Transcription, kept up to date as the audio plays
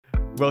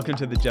Welcome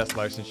to the Jess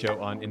Larson Show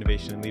on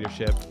innovation and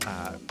leadership.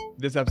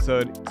 This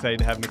episode, excited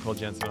to have Nicole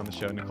Jensen on the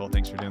show. Nicole,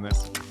 thanks for doing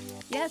this.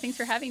 Yeah, thanks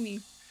for having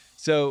me.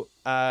 So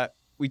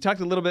we talked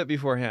a little bit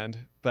beforehand,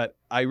 but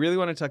I really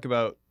want to talk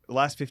about the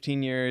last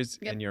 15 years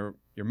and your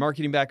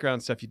marketing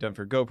background, stuff you've done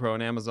for GoPro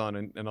and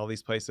Amazon and all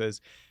these places.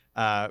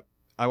 I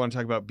want to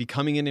talk about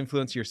becoming an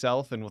influencer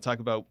yourself, and we'll talk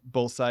about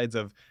both sides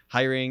of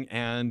hiring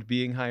and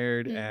being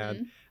hired,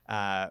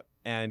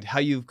 and how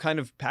you've kind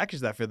of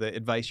packaged that for the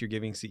advice you're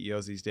giving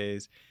CEOs these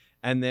days.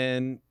 And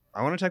then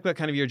I want to talk about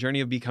kind of your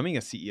journey of becoming a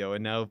CEO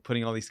and now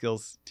putting all these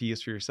skills to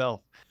use for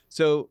yourself.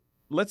 So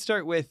let's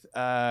start with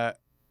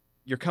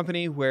your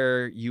company,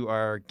 where you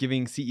are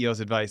giving CEOs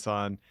advice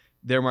on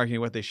their marketing,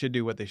 what they should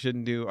do, what they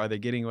shouldn't do. Are they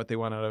getting what they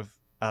want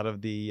out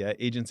of the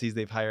agencies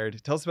they've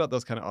hired? Tell us about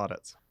those kind of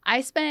audits.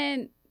 I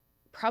spent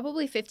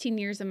probably 15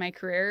 years of my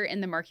career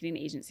in the marketing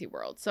agency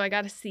world. So I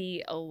got to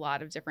see a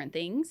lot of different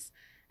things.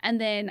 And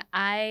then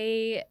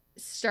I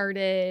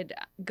started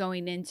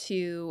going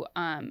into,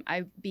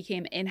 I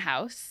became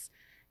in-house.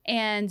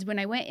 And when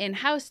I went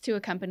in-house to a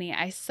company,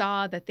 I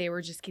saw that they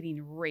were just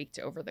getting raked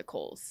over the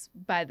coals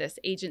by this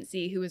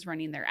agency who was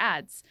running their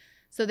ads.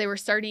 So they were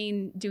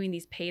starting doing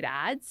these paid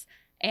ads,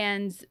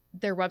 and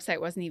their website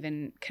wasn't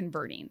even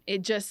converting.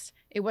 It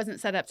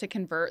wasn't set up to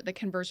convert. The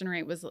conversion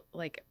rate was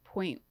like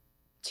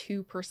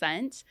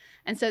 0.2%.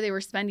 And so they were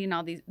spending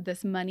all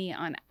this money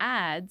on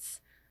ads,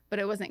 but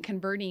it wasn't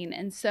converting.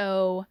 And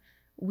so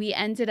we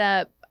ended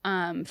up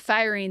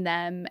firing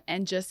them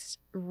and just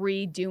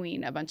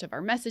redoing a bunch of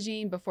our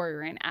messaging before we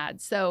ran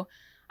ads. So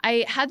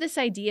I had this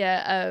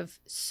idea of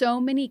so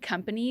many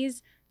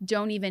companies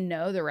don't even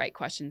know the right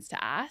questions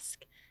to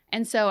ask.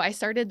 And so I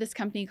started this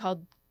company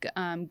called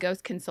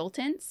Ghost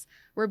Consultants,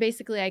 where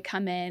basically I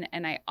come in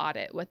and I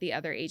audit what the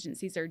other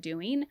agencies are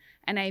doing.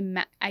 And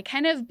I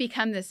kind of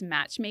become this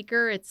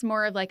matchmaker. It's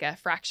more of like a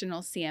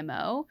fractional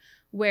CMO,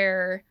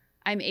 where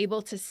I'm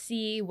able to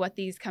see what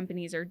these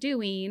companies are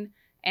doing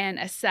and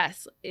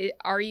assess,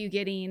 are you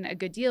getting a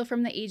good deal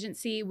from the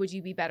agency? Would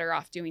you be better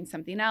off doing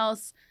something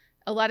else?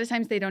 A lot of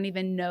times they don't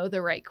even know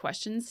the right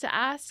questions to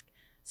ask.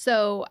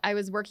 So I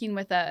was working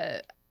with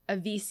a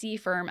VC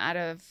firm out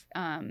of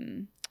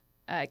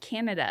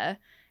Canada,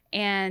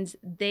 and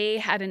they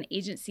had an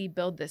agency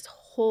build this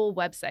whole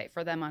website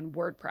for them on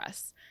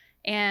WordPress.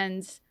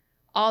 And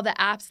all the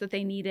apps that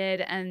they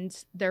needed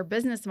and their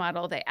business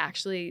model, they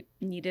actually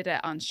needed it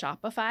on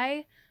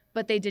Shopify,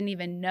 but they didn't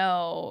even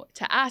know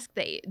to ask.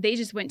 They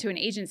just went to an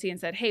agency and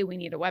said, hey, we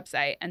need a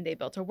website, and they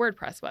built a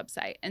WordPress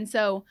website. And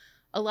so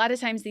a lot of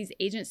times these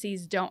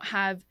agencies don't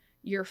have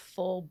your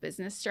full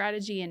business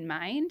strategy in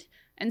mind.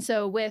 And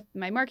so with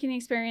my marketing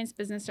experience,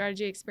 business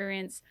strategy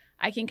experience,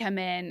 I can come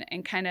in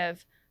and kind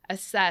of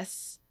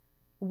assess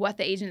what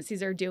the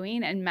agencies are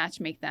doing and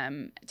match-make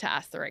them to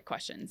ask the right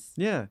questions.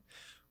 Yeah.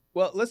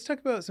 Well, let's talk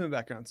about some of the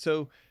background.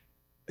 So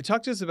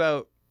talk to us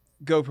about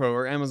GoPro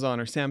or Amazon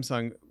or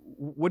Samsung.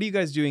 What are you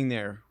guys doing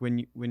there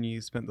when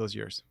you spent those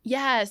years?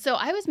 Yeah, so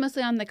I was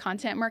mostly on the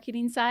content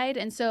marketing side.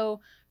 And so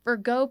for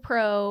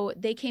GoPro,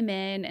 they came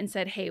in and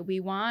said, hey, we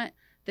want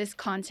this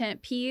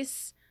content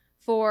piece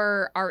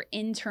for our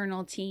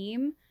internal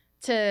team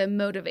to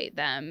motivate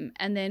them.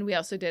 And then we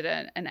also did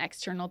an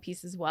external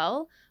piece as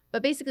well.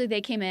 But basically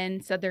they came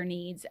in, said their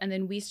needs, and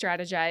then we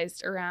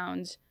strategized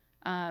around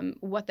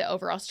what the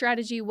overall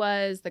strategy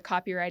was, the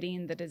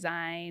copywriting, the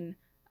design,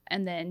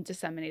 and then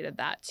disseminated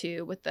that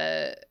too with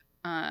the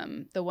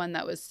one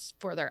that was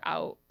for their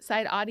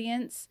outside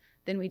audience.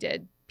 Then we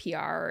did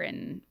PR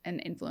and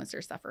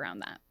influencer stuff around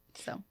that.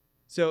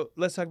 So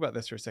let's talk about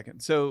this for a second.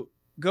 So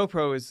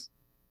GoPro is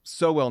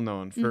so well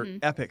known for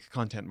epic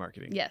content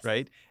marketing, yes,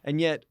 right? And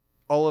yet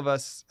all of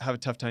us have a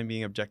tough time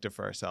being objective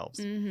for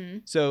ourselves.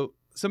 So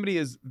somebody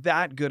is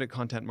that good at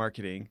content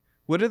marketing.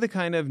 What are the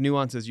kind of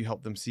nuances you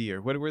help them see,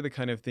 or what were the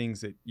kind of things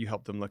that you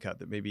helped them look at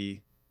that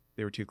maybe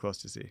they were too close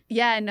to see?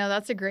 Yeah, no,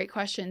 that's a great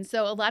question.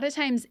 So a lot of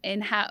times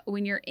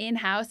when you're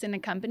in-house in a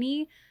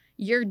company,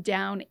 you're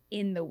down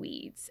in the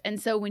weeds.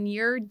 And so when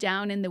you're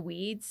down in the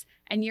weeds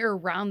and you're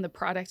around the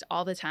product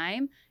all the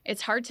time,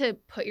 it's hard to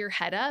put your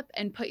head up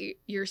and put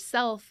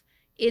yourself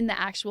in the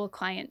actual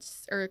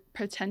client's or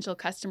potential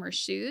customer's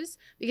shoes,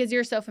 because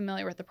you're so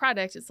familiar with the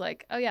product. It's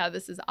like, oh yeah,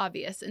 this is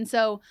obvious. And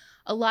so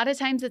a lot of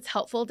times it's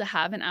helpful to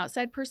have an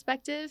outside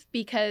perspective,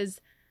 because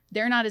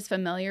they're not as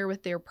familiar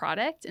with their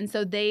product. And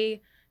so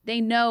they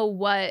know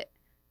what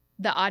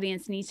the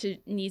audience needs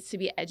to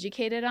be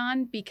educated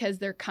on, because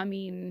they're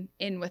coming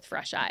in with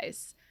fresh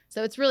eyes.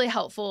 So it's really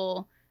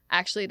helpful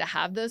actually to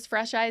have those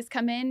fresh eyes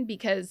come in,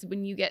 because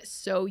when you get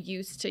so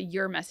used to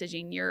your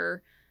messaging,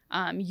 your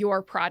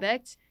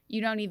product, you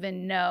don't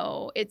even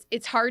know.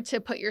 It's hard to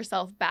put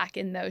yourself back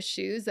in those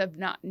shoes of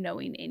not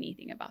knowing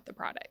anything about the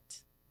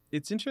product.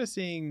 It's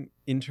interesting,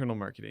 internal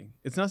marketing.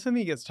 It's not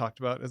something that gets talked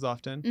about as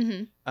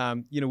often.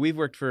 We've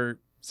worked for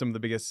some of the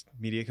biggest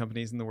media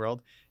companies in the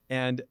world.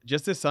 And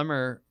just this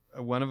summer,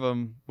 one of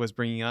them was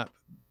bringing up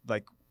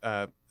like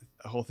a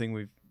whole thing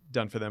we've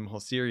done for them, a whole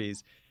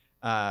series,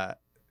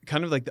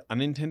 kind of like the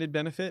unintended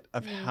benefit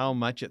of how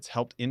much it's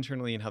helped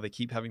internally and how they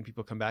keep having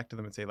people come back to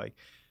them and say like,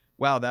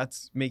 wow,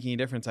 that's making a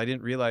difference. I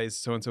didn't realize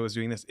so-and-so was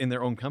doing this in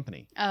their own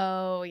company.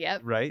 Oh,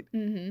 yep. Right.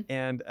 Mm-hmm.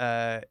 And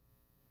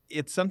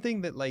it's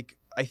something that like,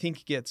 I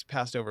think gets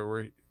passed over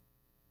where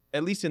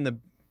at least in the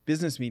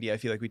business media, I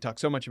feel like we talk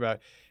so much about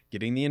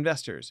getting the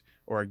investors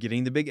or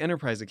getting the big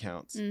enterprise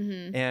accounts.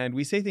 Mm-hmm. And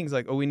we say things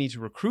like, oh, we need to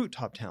recruit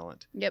top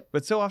talent. Yep.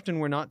 But so often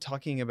we're not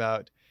talking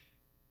about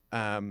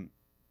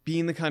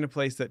being the kind of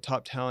place that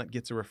top talent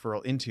gets a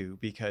referral into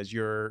because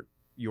your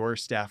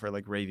staff are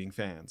like raving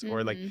fans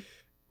or like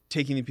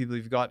taking the people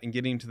you've got and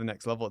getting them to the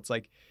next level. It's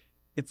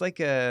like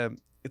a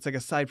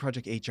side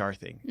project HR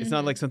thing. It's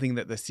not like something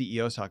that the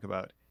CEOs talk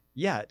about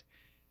yet.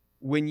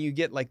 When you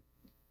get like,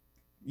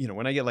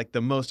 when I get like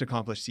the most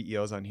accomplished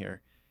CEOs on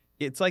here,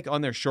 it's like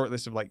on their short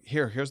list of like,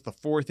 here's the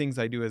 4 things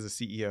I do as a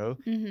CEO.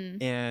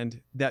 Mm-hmm.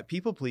 And that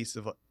people piece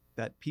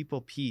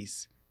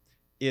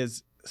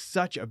is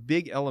such a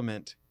big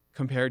element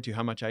compared to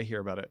how much I hear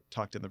about it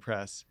talked in the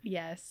press.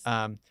 Yes.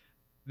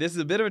 This is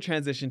a bit of a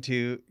transition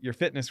to your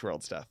fitness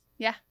world stuff.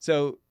 Yeah.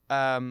 So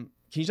can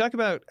you talk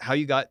about how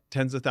you got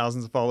tens of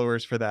thousands of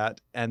followers for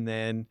that? And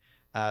then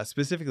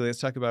specifically, let's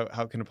talk about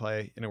how it can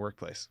apply in a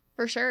workplace.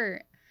 For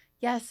sure.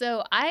 Yeah,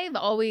 so I've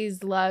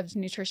always loved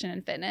nutrition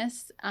and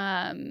fitness.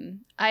 I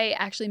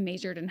actually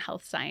majored in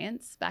health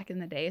science back in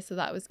the day, so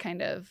that was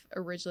kind of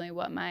originally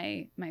what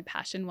my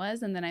passion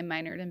was, and then I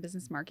minored in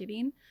business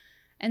marketing.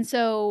 And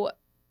so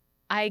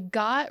I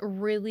kind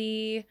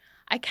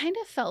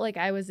of felt like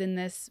I was in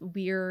this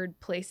weird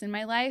place in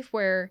my life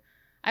where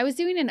I was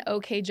doing an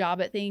okay job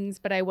at things,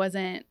 but I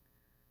wasn't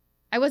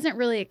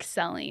really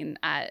excelling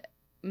at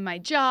my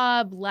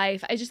job,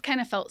 life. I just kind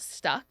of felt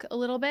stuck a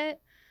little bit.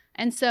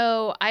 And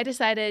so I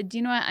decided,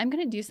 you know what, I'm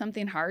going to do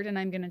something hard and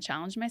I'm going to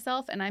challenge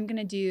myself and I'm going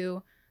to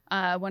do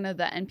one of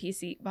the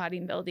NPC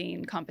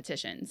bodybuilding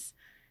competitions.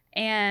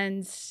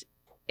 And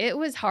it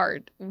was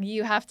hard.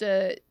 You have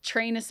to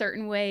train a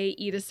certain way,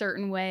 eat a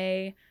certain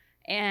way.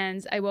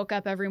 And I woke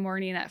up every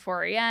morning at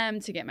 4 a.m.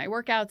 to get my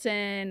workouts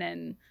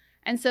in.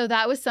 And so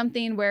that was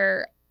something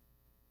where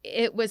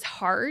it was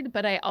hard,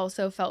 but I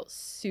also felt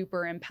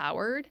super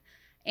empowered.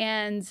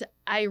 And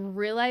I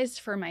realized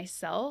for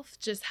myself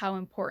just how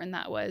important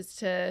that was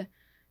to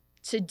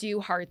do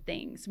hard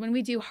things. When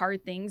we do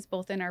hard things,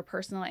 both in our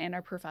personal and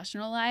our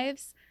professional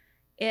lives,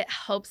 it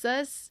helps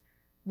us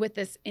with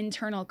this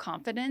internal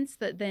confidence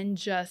that then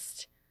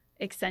just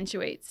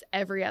accentuates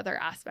every other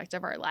aspect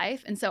of our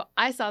life. And so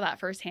I saw that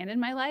firsthand in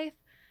my life.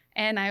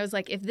 And I was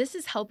like, if this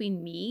is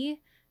helping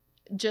me,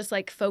 just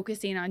like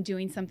focusing on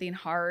doing something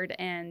hard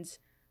and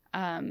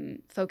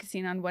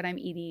focusing on what I'm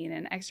eating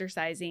and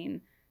exercising,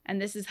 and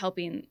this is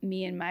helping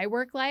me in my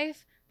work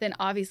life, then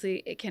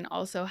obviously it can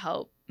also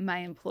help my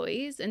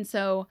employees. And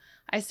so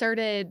I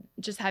started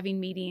just having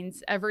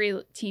meetings. Every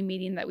team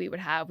meeting that we would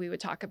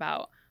talk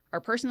about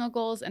our personal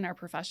goals and our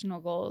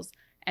professional goals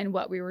and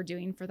what we were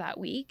doing for that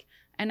week.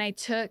 And I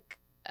took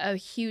a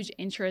huge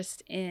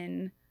interest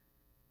in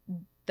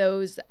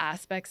those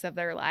aspects of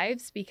their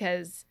lives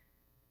because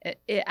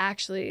it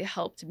actually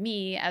helped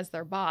me as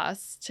their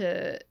boss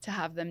to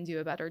have them do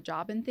a better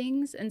job in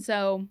things. And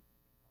so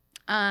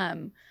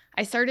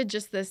I started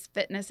just this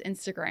fitness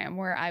Instagram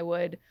where I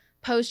would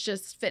post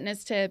just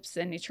fitness tips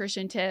and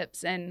nutrition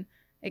tips, and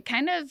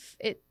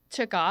it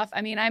took off.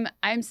 I mean,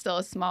 I'm still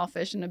a small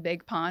fish in a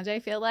big pond, I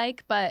feel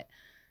like, but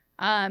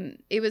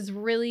it was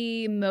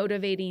really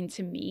motivating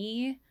to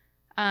me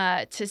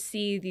to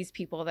see these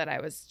people that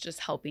I was just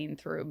helping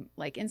through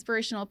like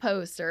inspirational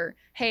posts or,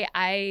 hey,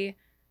 I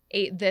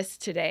ate this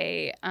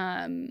today.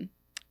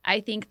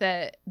 I think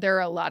that there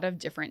are a lot of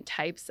different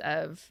types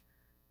of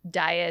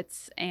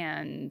diets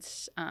and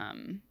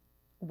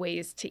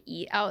ways to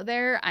eat out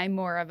there. I'm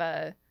more of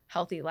a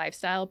healthy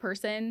lifestyle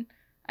person.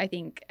 I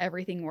think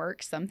everything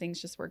works. Some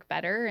things just work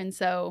better. And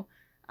so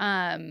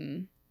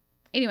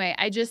anyway,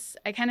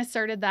 I kind of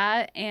started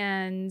that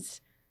and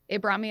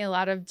it brought me a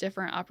lot of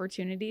different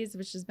opportunities,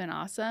 which has been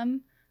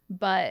awesome.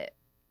 But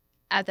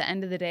at the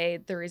end of the day,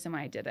 the reason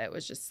why I did it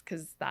was just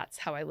because that's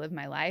how I live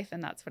my life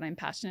and that's what I'm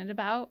passionate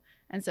about.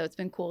 And so it's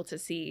been cool to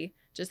see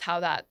just how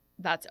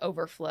that's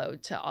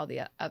overflowed to all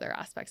the other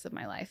aspects of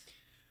my life.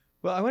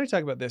 Well, I want to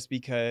talk about this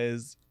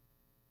because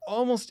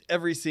almost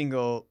every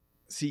single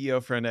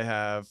CEO friend I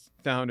have,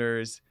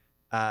 founders,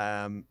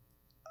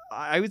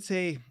 I would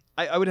say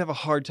I would have a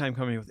hard time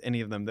coming with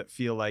any of them that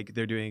feel like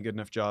they're doing a good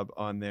enough job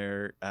on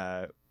their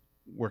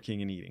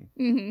working and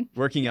eating,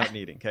 working out and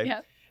eating. Okay.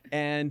 Yep.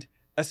 And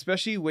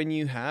especially when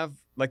you have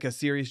like a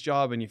serious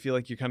job and you feel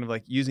like you're kind of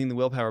like using the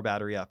willpower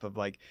battery up of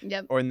like,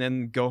 and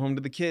then go home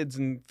to the kids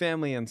and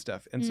family and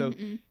stuff. And so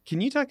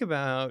can you talk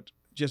about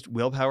just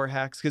willpower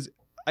hacks? Because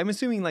I'm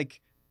assuming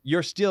like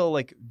you're still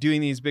like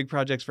doing these big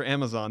projects for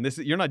Amazon.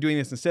 You're not doing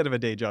this instead of a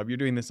day job. You're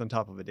doing this on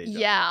top of a day job.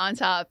 Yeah, on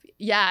top.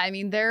 Yeah, I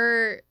mean,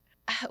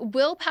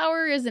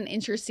 willpower is an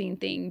interesting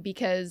thing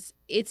because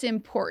it's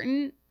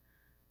important.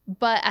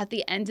 But at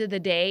the end of the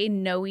day,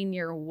 knowing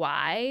your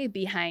why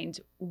behind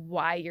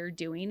why you're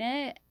doing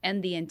it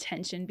and the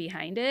intention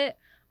behind it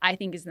I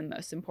think is the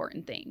most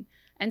important thing.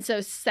 And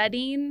so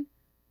setting,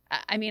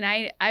 I mean,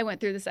 I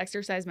went through this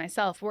exercise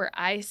myself where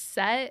I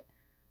set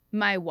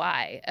my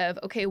why of,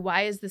 okay,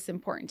 why is this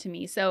important to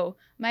me? So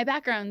my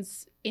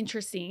background's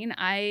interesting.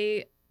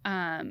 I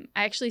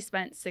actually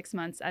spent 6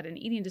 months at an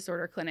eating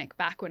disorder clinic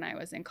back when I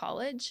was in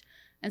college.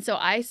 And so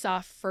I saw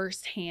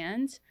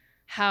firsthand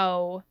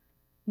how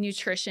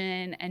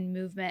nutrition and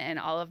movement and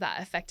all of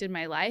that affected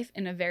my life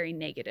in a very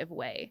negative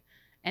way.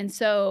 And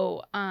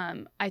so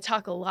I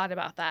talk a lot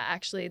about that.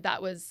 Actually,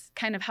 that was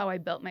kind of how I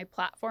built my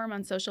platform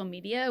on social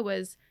media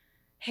was,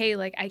 hey,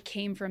 like I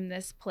came from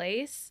this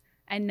place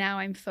and now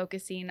I'm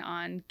focusing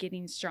on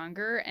getting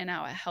stronger and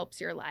how it helps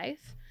your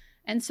life.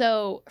 And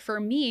so for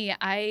me,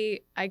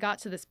 I got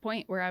to this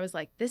point where I was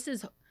like, this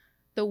is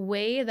the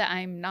way that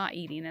I'm not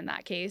eating in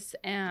that case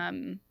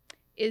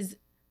is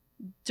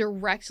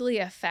directly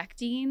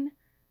affecting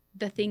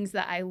the things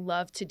that I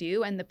love to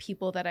do and the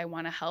people that I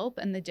want to help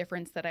and the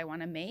difference that I want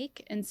to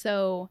make. And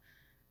so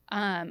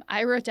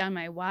I wrote down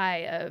my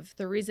why of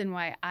the reason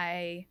why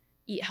I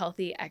eat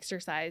healthy,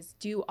 exercise,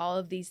 do all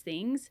of these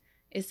things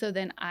is so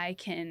then I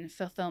can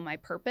fulfill my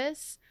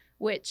purpose,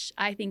 which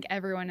I think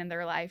everyone in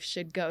their life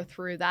should go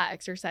through that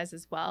exercise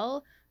as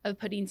well of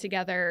putting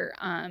together,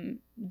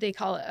 they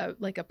call it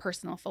like a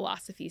personal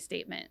philosophy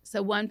statement.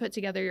 So one, put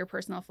together your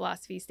personal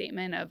philosophy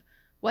statement of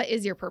what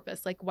is your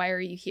purpose? Like, why are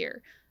you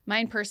here?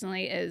 Mine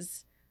personally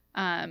is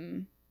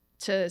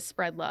to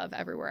spread love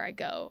everywhere I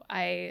go.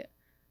 I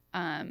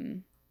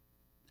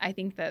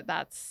think that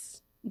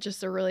that's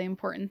just a really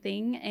important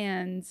thing.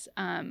 And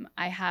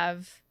I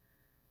have,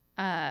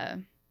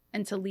 and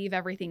to leave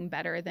everything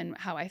better than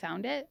how I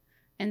found it.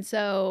 And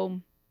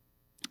so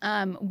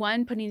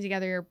one, putting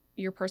together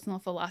your personal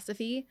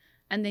philosophy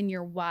and then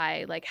your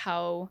why, like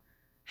how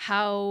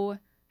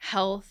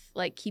health,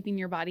 like keeping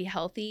your body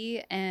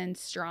healthy and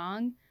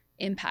strong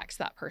impacts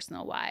that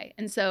personal why.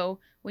 And so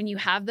when you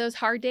have those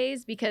hard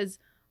days, because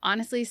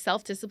honestly,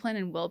 self-discipline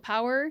and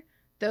willpower,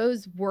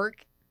 those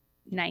work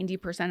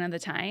 90% of the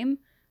time,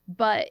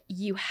 but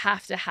you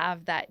have to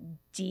have that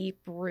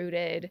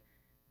deep-rooted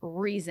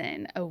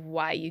reason of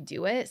why you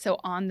do it. So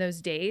on those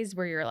days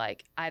where you're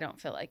like, I don't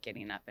feel like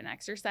getting up and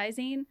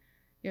exercising,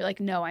 you're like,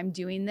 no, I'm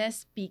doing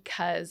this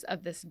because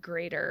of this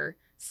greater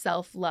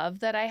self-love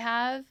that I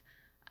have.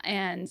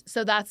 And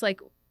so that's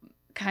like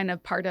kind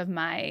of part of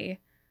my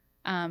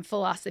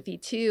philosophy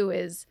too,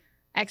 is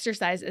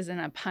exercise isn't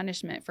a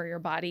punishment for your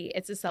body.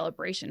 It's a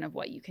celebration of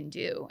what you can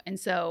do. And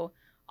so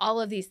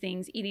all of these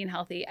things, eating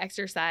healthy,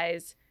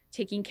 exercise,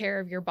 taking care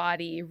of your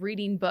body,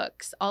 reading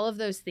books, all of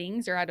those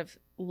things are out of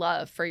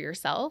love for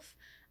yourself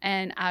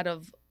and out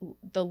of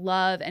the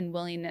love and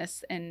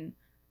willingness and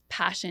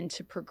passion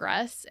to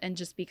progress and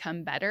just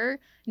become better,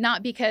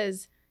 not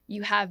because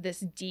you have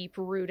this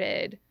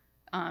deep-rooted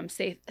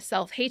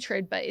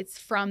self-hatred, but it's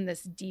from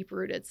this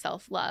deep-rooted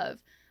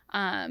self-love.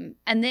 And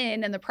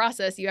then in the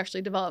process, you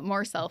actually develop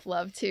more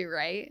self-love too,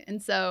 right?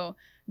 And so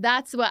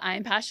that's what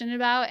I'm passionate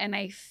about. And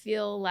I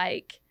feel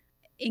like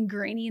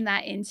ingraining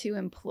that into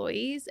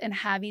employees and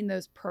having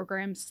those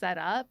programs set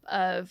up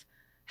of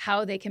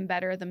how they can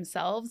better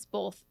themselves,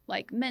 both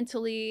like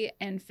mentally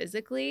and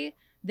physically,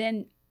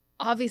 then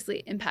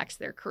obviously impacts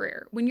their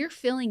career. When you're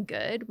feeling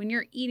good, when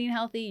you're eating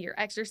healthy, you're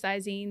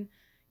exercising,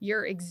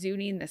 you're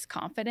exuding this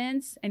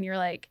confidence and you're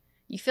like,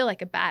 you feel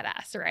like a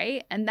badass,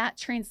 right? And that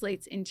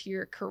translates into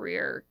your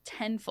career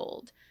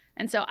tenfold.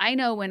 And so I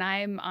know when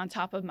I'm on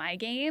top of my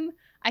game,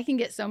 I can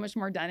get so much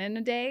more done in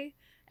a day.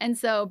 And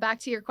so back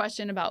to your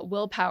question about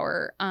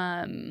willpower,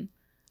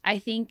 I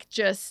think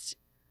just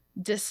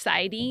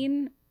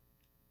deciding,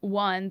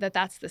 one,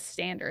 that's the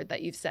standard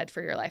that you've set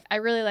for your life. I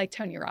really like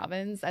Tony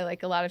Robbins. I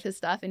like a lot of his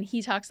stuff. And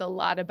he talks a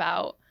lot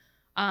about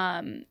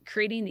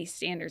creating these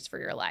standards for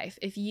your life.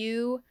 If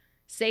you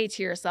say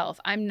to yourself,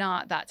 I'm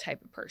not that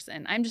type of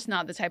person, I'm just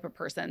not the type of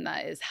person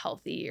that is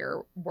healthy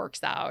or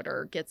works out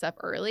or gets up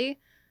early,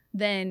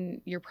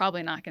 then you're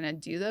probably not going to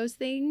do those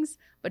things.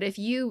 But if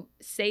you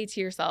say to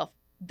yourself,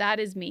 that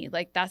is me,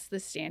 like that's the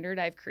standard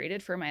I've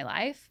created for my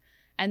life,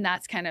 and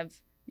that's kind of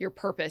your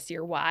purpose,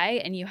 your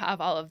why, and you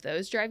have all of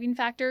those driving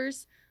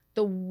factors,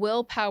 the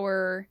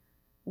willpower,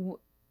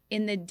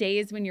 in the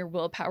days when your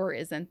willpower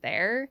isn't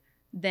there,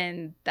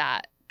 then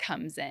that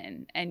comes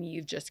in and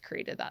you've just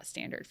created that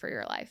standard for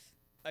your life.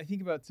 I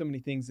think about so many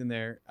things in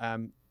there.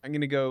 I'm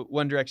going to go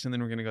one direction, then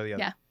we're going to go the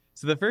other. Yeah.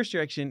 So the first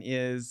direction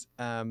is,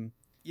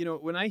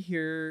 when I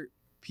hear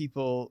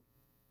people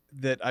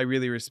that I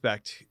really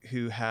respect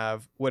who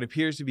have what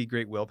appears to be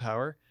great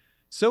willpower,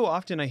 so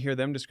often I hear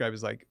them described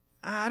as like,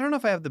 I don't know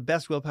if I have the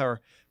best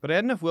willpower, but I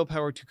had enough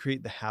willpower to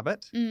create the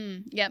habit.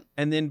 Yep.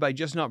 And then by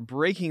just not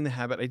breaking the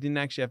habit, I didn't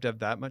actually have to have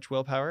that much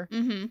willpower.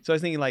 Mm-hmm. So I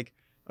was thinking like,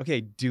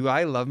 okay, do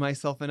I love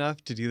myself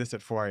enough to do this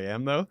at 4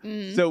 a.m. though?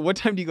 Mm-hmm. So what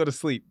time do you go to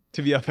sleep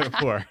to be up at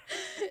 4?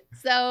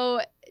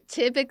 So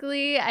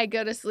typically I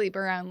go to sleep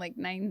around like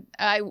 9.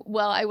 I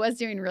was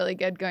doing really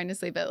good going to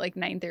sleep at like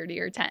 9:30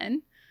 or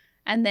 10.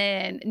 And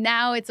then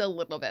now it's a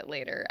little bit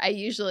later. I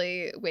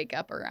usually wake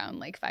up around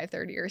like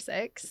 5:30 or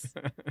 6.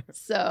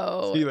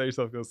 So you let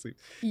yourself go to sleep.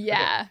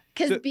 Yeah,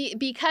 Okay.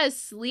 because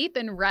sleep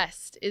and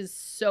rest is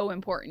so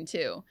important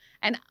too.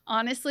 And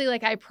honestly,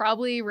 like I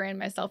probably ran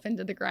myself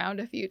into the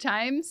ground a few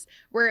times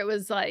where it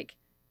was like,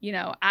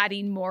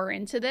 adding more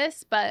into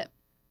this. But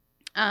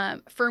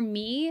for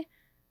me,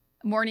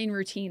 morning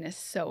routine is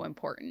so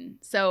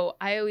important. So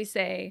I always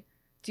say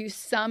do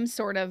some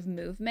sort of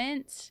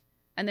movement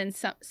and then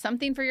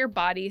something for your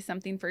body,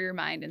 something for your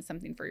mind, and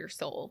something for your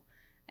soul.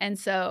 And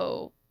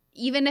so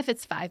even if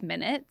it's 5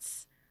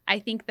 minutes, I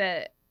think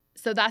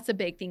so that's a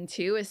big thing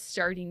too, is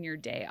starting your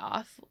day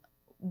off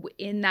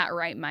in that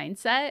right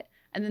mindset.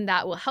 And then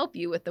that will help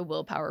you with the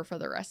willpower for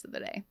the rest of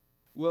the day.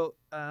 Well,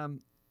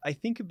 I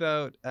think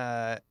about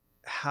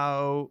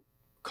how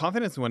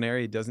confidence in one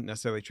area doesn't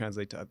necessarily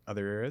translate to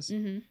other areas.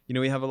 Mm-hmm.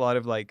 We have a lot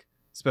of like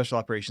special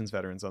operations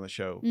veterans on the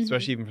show, Mm-hmm.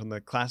 especially even from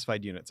the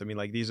classified units. I mean,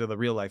 like these are the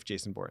real life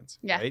Jason Bournes,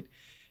 Yeah. right?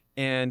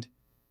 And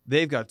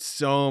they've got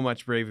so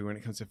much bravery when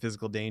it comes to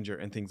physical danger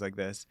and things like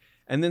this.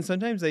 And then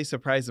sometimes they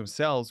surprise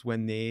themselves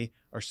when they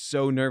are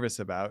so nervous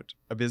about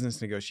a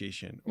business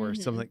negotiation or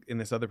Mm-hmm. something in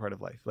this other part of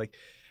life. Like,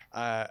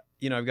 I've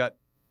got,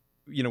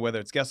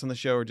 whether it's guests on the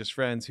show or just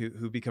friends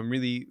who become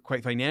really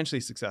quite financially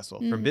successful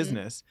from Mm-hmm.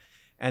 business,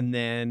 and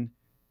then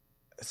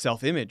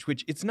self-image,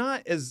 which it's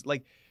not as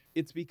like,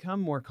 it's become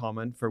more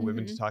common for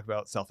women to Mm-hmm. talk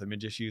about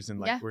self-image issues and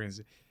like, Yeah.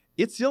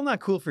 it's still not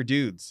cool for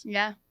dudes.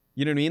 Yeah.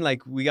 You know what I mean?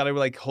 Like we got to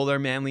like hold our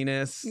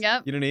manliness.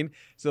 Yep. You know what I mean?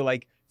 So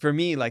like for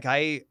me, like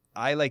I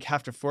like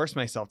have to force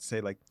myself to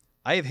say like,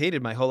 I have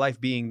hated my whole life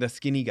being the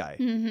skinny guy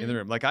Mm-hmm. in the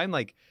room. Like I'm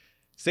like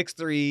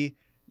 6'3",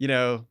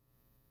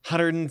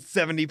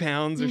 170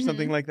 pounds or Mm-hmm.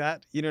 something like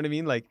that. You know what I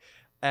mean? Like,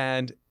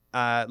 and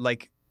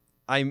like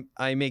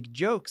I make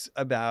jokes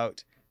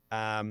about,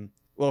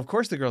 well, of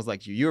course the girls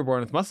like you. You were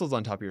born with muscles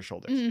on top of your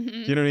shoulders. Mm-hmm. Do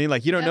you know what I mean?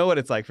 Like you don't Yep. know what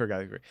it's like for a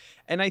guy.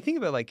 And I think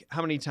about like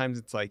how many times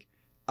it's like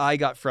I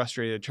got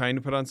frustrated trying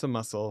to put on some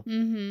muscle.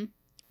 Mm-hmm.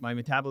 My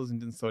metabolism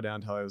didn't slow down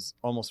until I was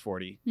almost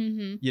 40.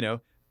 Mm-hmm.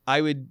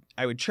 I would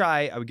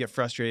try, I would get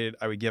frustrated,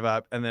 I would give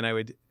up, and then I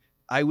would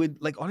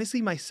like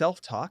honestly my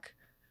self-talk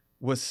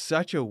was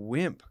such a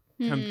wimp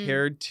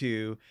compared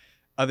to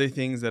other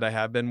things that I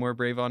have been more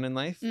brave on in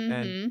life.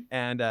 Mm-hmm.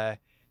 And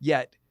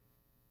yet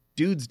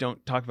dudes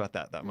don't talk about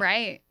that much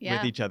Right. Yeah.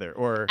 with each other.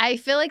 Or I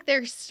feel like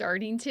they're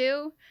starting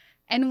to.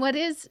 And what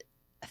is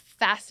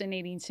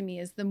fascinating to me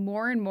is the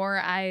more and more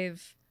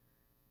I've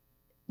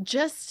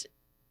just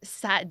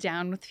sat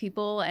down with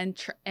people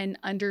and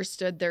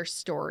understood their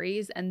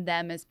stories and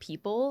them as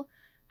people,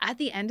 at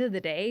the end of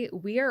the day,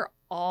 we are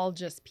all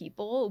just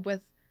people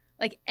with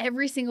like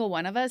every single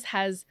one of us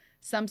has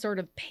some sort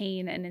of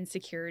pain and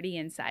insecurity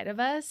inside of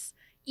us.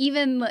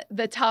 Even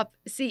the top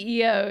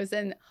CEOs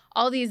and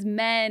all these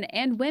men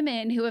and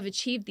women who have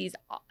achieved these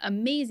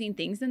amazing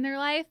things in their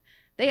life,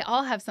 they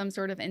all have some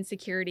sort of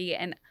insecurity.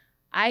 And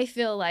I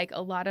feel like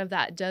a lot of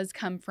that does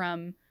come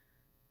from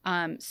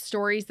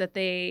stories that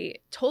they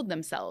told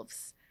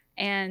themselves.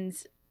 And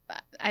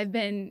I've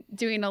been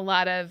doing a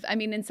lot of,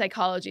 in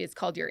psychology, it's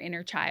called your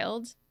inner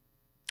child,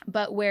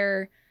 but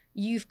where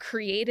you've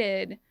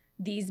created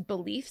these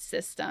belief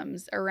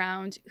systems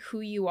around who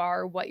you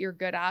are, what you're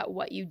good at,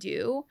 what you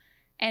do.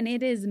 And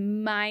it is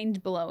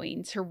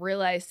mind-blowing to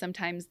realize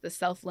sometimes the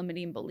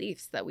self-limiting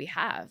beliefs that we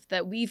have,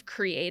 that we've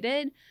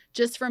created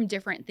just from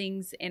different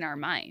things in our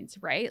minds,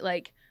 right?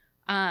 Like,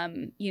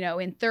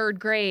 in third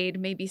grade,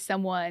 maybe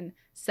someone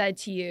said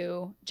to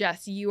you,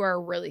 Jess, you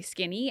are really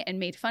skinny, and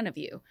made fun of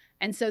you.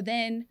 And so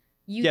then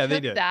you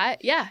took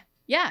that. Yeah.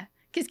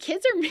 Because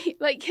kids are mean.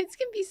 Like, kids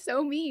can be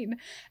so mean.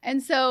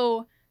 And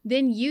so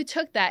then you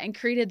took that and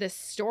created this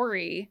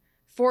story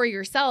for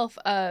yourself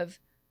of,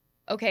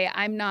 okay,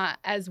 I'm not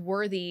as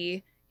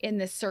worthy in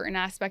this certain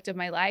aspect of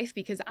my life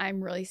because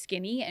I'm really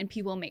skinny and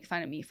people make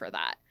fun of me for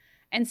that.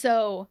 And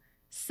so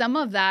some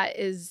of that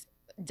is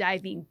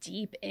diving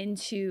deep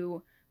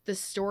into the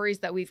stories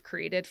that we've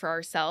created for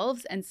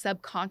ourselves and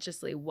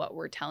subconsciously what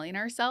we're telling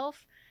ourselves.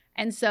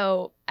 And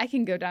so I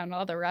can go down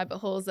all the rabbit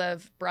holes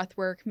of breath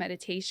work,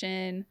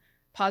 meditation,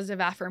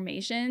 positive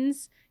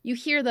affirmations. You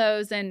hear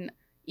those, and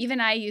even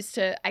I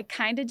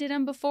kind of did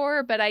them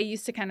before, but I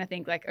used to kind of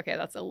think like, okay,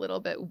 that's a little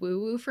bit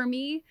woo-woo for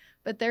me.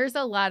 But there's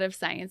a lot of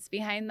science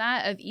behind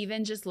that, of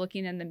even just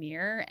looking in the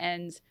mirror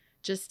and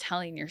just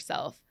telling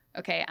yourself,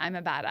 okay, I'm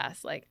a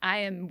badass. Like, I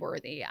am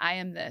worthy. I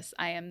am this.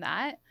 I am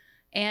that.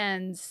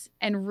 And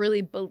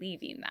really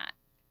believing that.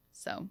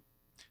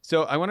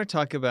 So I want to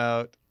talk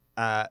about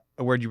a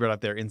word you brought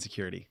up there,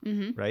 insecurity,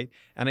 mm-hmm. right?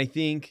 And I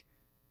think,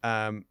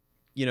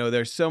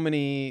 there's so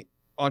many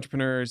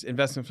entrepreneurs,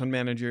 investment fund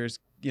managers,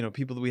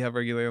 people that we have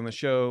regularly on the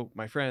show,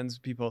 my friends,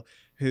 people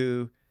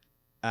who,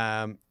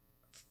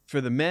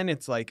 for the men,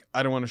 it's like,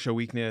 I don't want to show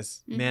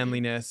weakness, mm-hmm.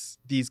 manliness,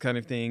 these kind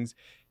of things,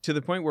 to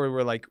the point where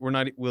we're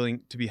not willing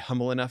to be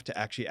humble enough to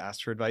actually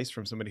ask for advice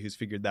from somebody who's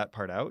figured that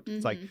part out. Mm-hmm.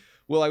 It's like,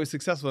 well, I was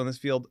successful in this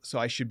field, so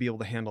I should be able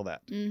to handle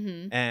that.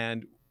 Mm-hmm.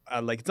 And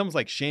it's almost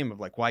like shame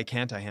of like, why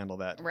can't I handle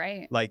that?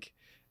 Right. Like,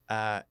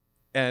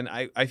 and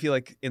I feel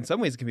like in some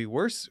ways it can be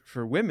worse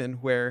for women,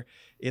 where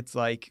it's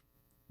like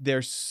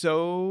they're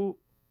so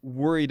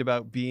worried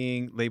about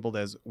being labeled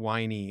as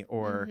whiny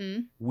or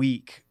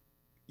weak,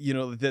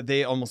 that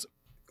they almost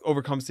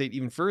overcompensate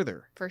even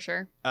further. For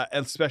sure.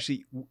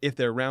 Especially if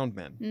they're around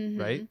men,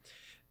 right?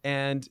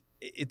 And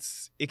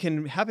it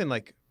can happen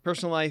like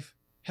personal life,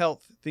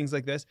 health, things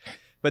like this.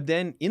 But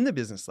then in the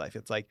business life,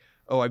 it's like,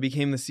 oh, I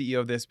became the CEO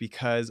of this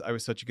because I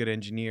was such a good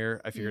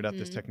engineer. I figured out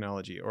this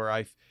technology. Or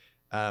I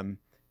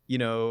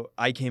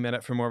came at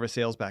it from more of a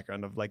sales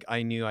background of like,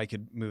 I knew I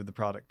could move the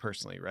product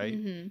personally, right?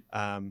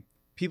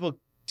 People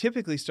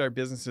typically start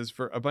businesses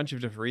for a bunch of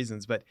different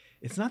reasons, but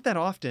it's not that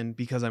often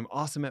because I'm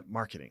awesome at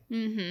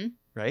marketing,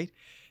 right?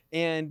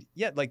 And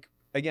yet, like,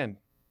 again,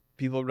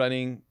 people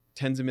running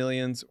tens of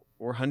millions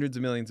or hundreds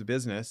of millions of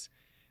business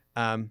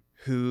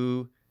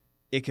who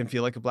it can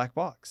feel like a black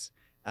box.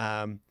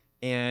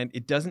 And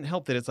it doesn't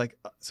help that it's like,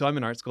 so I'm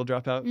an art school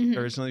dropout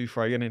originally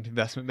before I got into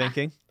investment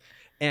banking.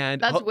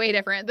 And that's way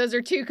different. Those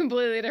are two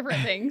completely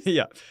different things.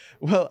 Yeah.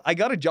 Well, I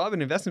got a job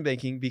in investment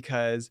banking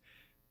because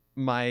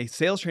my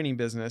sales training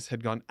business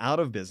had gone out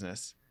of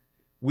business.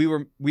 We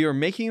were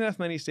making enough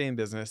money to stay in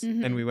business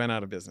and we went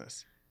out of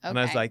business. Okay. And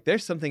I was like,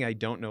 there's something I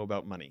don't know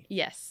about money.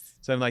 Yes.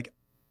 So I'm like,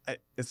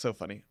 it's so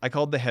funny. I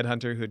called the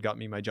headhunter who had got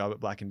me my job at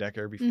Black &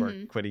 Decker before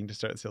quitting to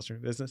start the sales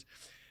training business.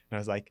 And I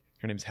was like,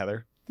 her name's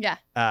Heather. Yeah.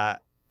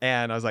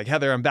 And I was like,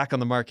 Heather, I'm back on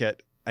the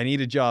market. I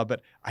need a job,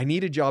 but I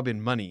need a job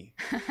in money.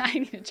 I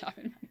need a job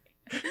in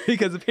money.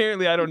 Because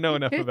apparently I don't know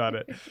enough about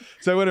it.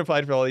 So I went and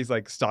applied for all these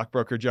like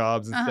stockbroker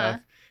jobs and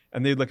stuff.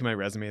 And they'd look at my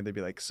resume and they'd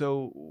be like,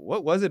 so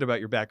what was it about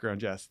your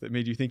background, Jess, that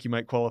made you think you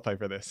might qualify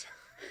for this?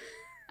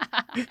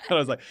 And I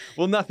was like,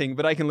 well, nothing,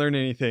 but I can learn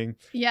anything.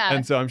 Yeah.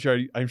 And so I'm sure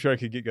I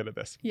could get good at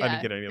this. Yeah. I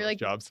didn't get any of those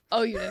jobs.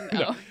 Oh, you didn't know.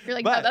 No. You're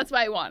like, no, that's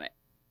why I want it.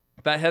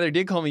 But Heather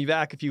did call me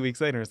back a few weeks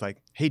later and was like,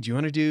 hey, do you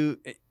want to do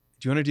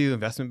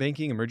investment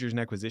banking and mergers and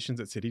acquisitions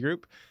at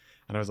Citigroup?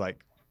 And I was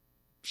like,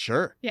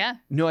 sure. Yeah.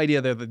 No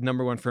idea they're the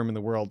number one firm in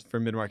the world for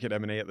mid-market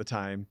M&A at the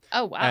time.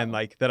 Oh, wow. And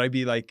like that I'd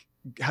be like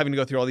having to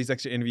go through all these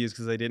extra interviews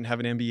because I didn't have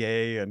an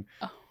MBA and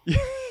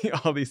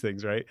all these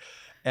things, right?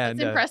 And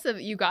it's impressive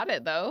that you got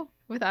it though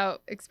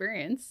without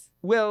experience.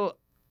 Well,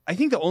 I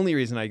think the only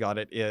reason I got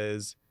it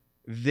is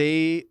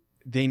they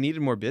needed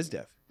more biz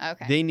dev.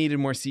 Okay. They needed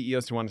more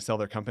CEOs to want to sell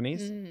their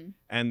companies.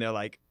 And they're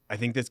like, I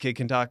think this kid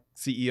can talk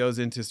CEOs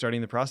into starting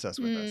the process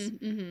with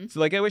us. So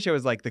like, I wish I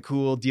was like the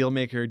cool deal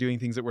maker doing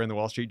things that were in the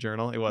Wall Street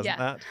Journal. It wasn't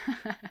that.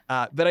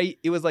 But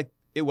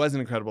it was an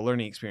incredible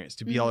learning experience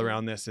to be all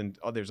around this. And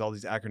there's all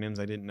these acronyms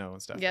I didn't know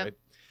and stuff. Yeah. Right?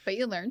 But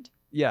you learned.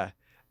 Yeah.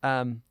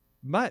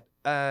 But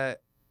I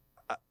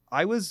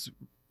was,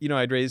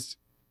 I'd raised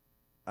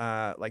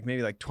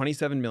maybe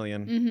 27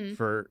 million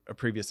for a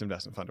previous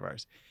investment fund of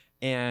ours.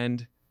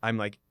 And I'm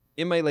like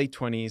in my late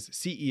 20s,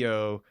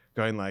 CEO,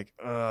 going like,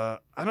 I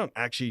don't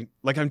actually,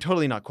 like, I'm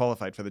totally not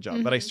qualified for the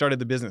job, but I started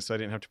the business so I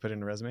didn't have to put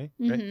in a resume,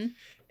 right?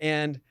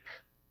 And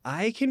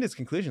I came to this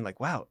conclusion like,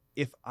 wow,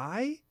 if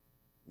I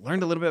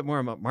learned a little bit more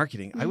about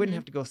marketing, I wouldn't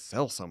have to go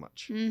sell so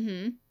much,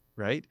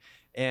 right?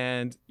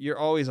 And you're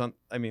always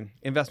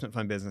investment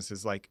fund business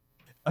is like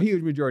a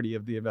huge majority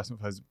of the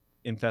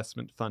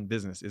investment fund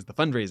business is the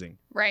fundraising.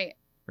 Right.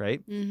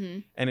 Right?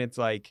 And it's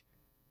like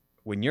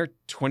when you're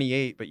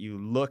 28 but you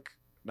look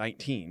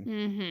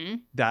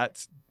 19,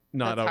 that's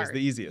not always hard.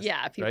 The easiest.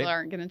 Yeah, people right?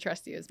 aren't going to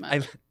trust you as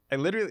much. I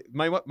literally,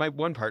 my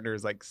one partner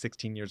is like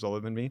 16 years older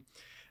than me,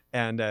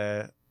 and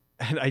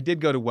I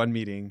did go to one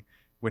meeting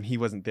when he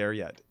wasn't there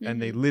yet,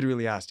 and they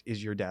literally asked,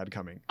 "Is your dad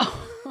coming?" I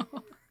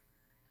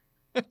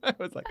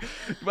was like,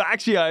 "Well,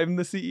 actually, I'm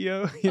the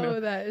CEO." Oh,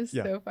 that is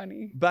so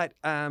funny.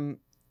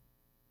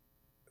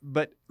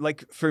 But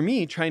like for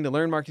me, trying to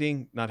learn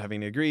marketing, not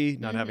having a degree,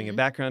 not having a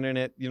background in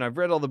it, I've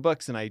read all the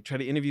books and I try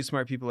to interview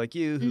smart people like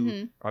you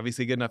who are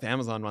obviously good enough.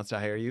 Amazon wants to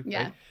hire you.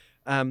 Yeah.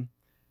 Right?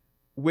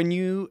 When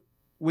you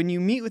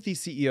meet with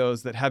these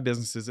CEOs that have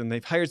businesses and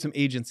they've hired some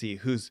agency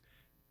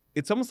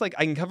it's almost like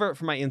I can cover up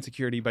for my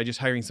insecurity by just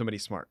hiring somebody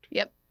smart.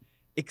 Yep.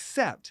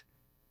 Except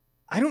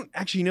I don't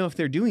actually know if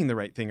they're doing the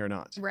right thing or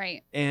not.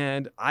 Right.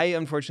 And I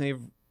unfortunately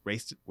have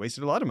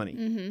wasted a lot of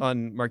money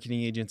on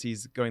marketing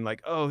agencies going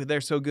like, oh, they're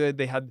so good.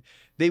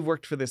 They've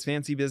worked for this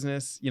fancy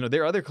business.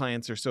 Their other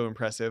clients are so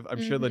impressive.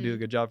 I'm sure they'll do a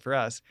good job for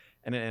us.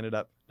 And it ended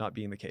up not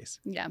being the case.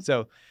 Yeah.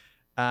 So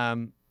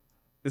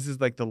this is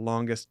like the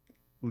longest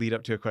lead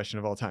up to a question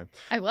of all time.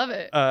 I love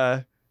it.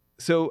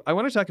 So I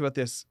want to talk about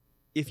this.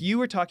 If you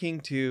were talking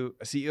to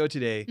a CEO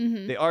today,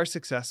 they are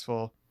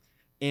successful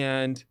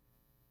and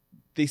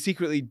they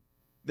secretly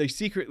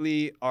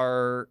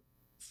are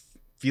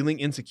feeling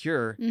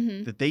insecure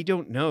that they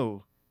don't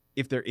know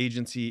if their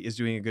agency is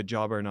doing a good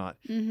job or not.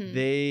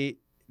 They,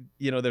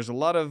 there's a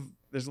lot of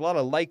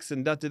likes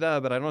and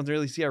but I don't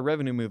really see our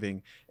revenue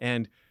moving.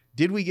 And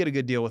did we get a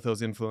good deal with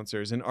those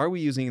influencers? And are we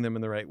using them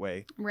in the right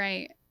way?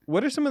 Right.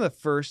 What are some of the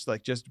first,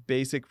 just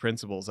basic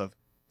principles of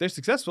they're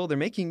successful, they're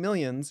making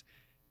millions,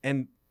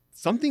 and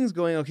something's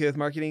going okay with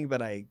marketing,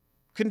 but I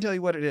couldn't tell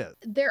you what it is.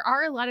 There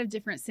are a lot of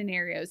different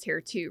scenarios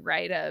here too,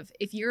 right? Of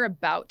if you're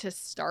about to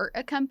start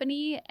a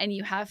company and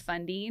you have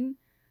funding,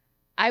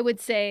 I would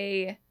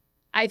say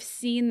I've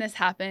seen this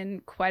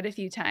happen quite a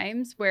few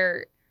times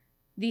where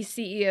these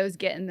CEOs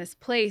get in this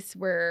place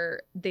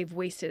where they've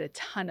wasted a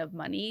ton of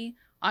money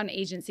on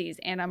agencies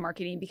and on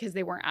marketing because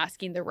they weren't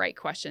asking the right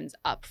questions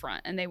up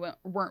front and they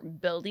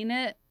weren't building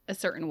it a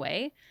certain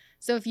way.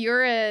 So if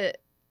you're a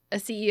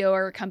CEO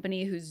or a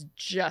company who's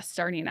just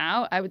starting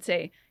out, I would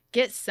say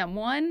get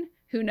someone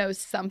who knows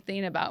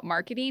something about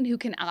marketing who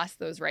can ask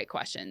those right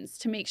questions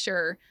to make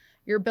sure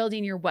you're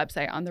building your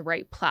website on the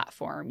right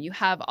platform. You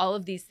have all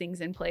of these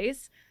things in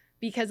place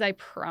because I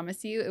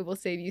promise you it will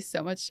save you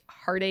so much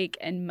heartache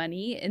and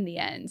money in the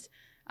end.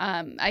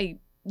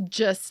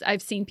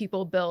 I've seen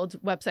people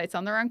build websites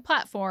on the wrong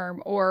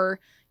platform or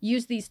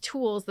use these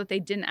tools that they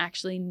didn't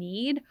actually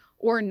need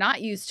or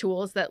not use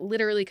tools that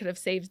literally could have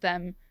saved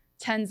them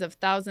tens of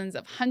thousands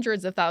of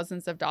hundreds of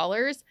thousands of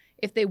dollars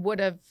if they would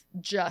have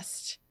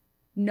just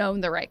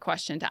known the right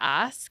question to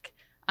ask.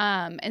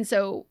 And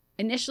so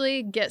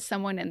initially get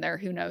someone in there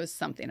who knows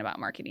something about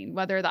marketing,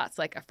 whether that's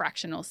like a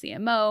fractional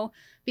CMO,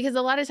 because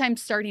a lot of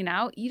times starting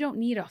out, you don't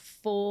need a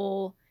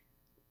full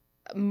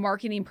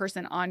marketing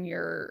person on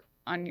your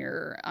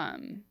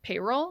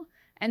payroll.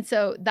 And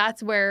so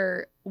that's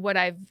where what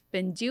I've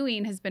been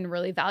doing has been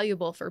really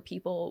valuable for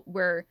people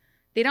where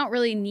they don't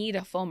really need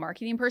a full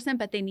marketing person,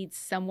 but they need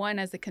someone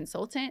as a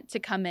consultant to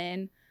come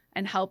in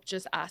and help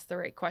just ask the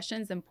right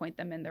questions and point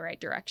them in the right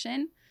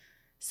direction.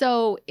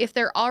 So if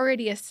they're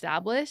already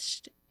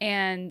established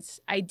and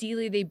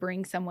ideally they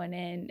bring someone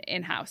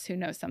in-house who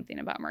knows something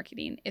about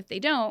marketing. If they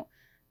don't,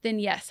 then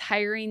yes,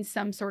 hiring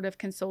some sort of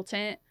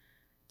consultant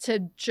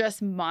to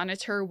just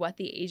monitor what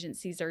the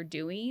agencies are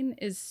doing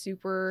is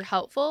super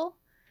helpful.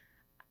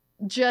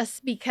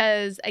 Just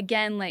because,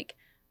 again, like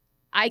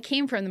I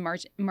came from the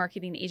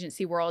marketing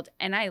agency world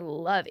and I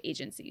love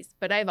agencies,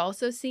 but I've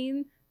also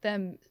seen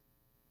them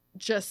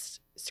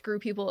just screw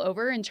people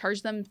over and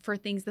charge them for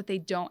things that they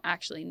don't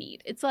actually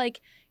need. It's like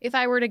if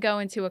I were to go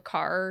into a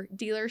car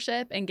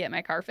dealership and get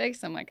my car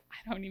fixed, I'm like,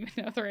 I don't even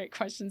know the right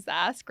questions to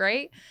ask,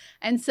 right?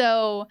 And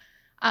so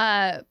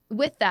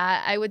with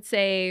that, I would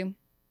say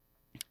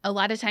a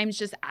lot of times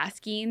just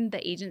asking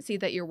the agency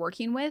that you're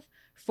working with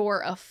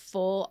for a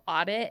full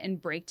audit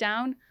and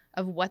breakdown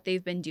of what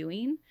they've been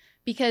doing,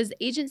 because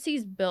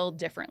agencies bill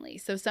differently.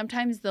 So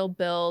sometimes they'll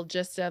bill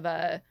just of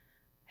a,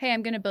 hey,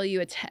 I'm going to bill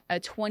you a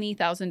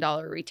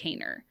 $20,000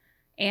 retainer,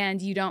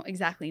 and you don't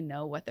exactly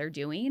know what they're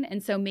doing.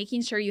 And so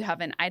making sure you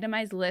have an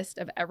itemized list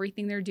of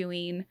everything they're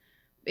doing,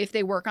 if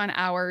they work on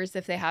hours,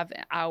 if they have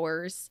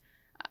hours.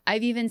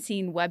 I've even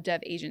seen web dev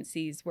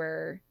agencies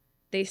where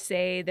they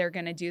say they're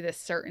going to do this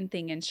certain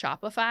thing in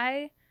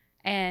Shopify,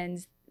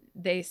 and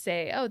they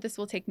say, oh, this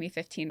will take me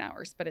 15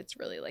 hours, but it's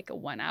really like a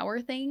 1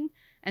 hour thing.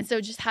 And so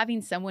just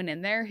having someone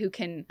in there who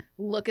can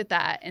look at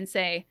that and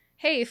say,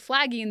 hey,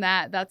 flagging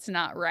that's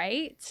not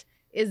right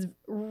is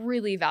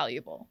really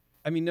valuable.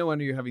 I mean, no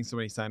wonder you're having so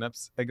many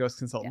signups at Ghost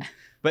Consultant. Yeah.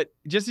 But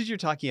just as you're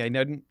talking, I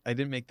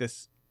didn't make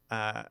this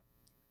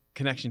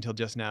connection till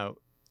just now.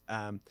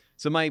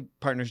 So my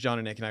partners, John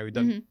and Nick, and I, we've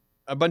done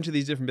a bunch of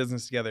these different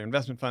businesses together,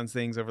 investment funds,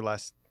 things over the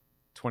last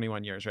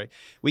 21 years, right?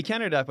 We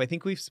counted up, I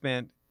think we've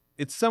spent,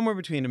 it's somewhere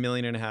between $1.5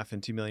 million and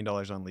 $2 million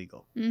on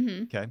legal.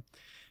 Mm-hmm. Okay.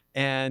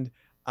 And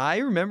I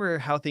remember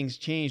how things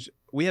changed.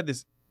 We had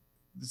this,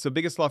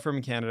 biggest law firm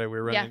in Canada. We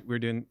were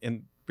doing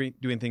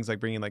things like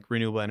bringing like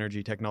renewable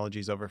energy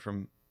technologies over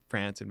from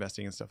France,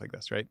 investing and stuff like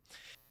this, right?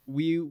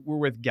 We were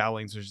with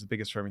Gowlings, which is the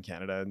biggest firm in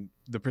Canada, and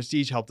the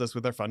Prestige helped us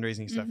with our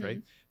fundraising stuff,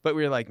 right? But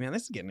we were like, man,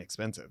 this is getting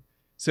expensive.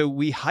 So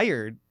we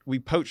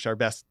poached our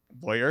best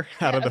lawyer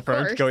out of the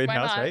firm to go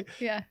in-house, right?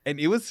 Yeah. And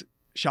it was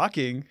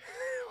shocking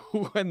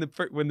when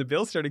the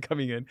bill started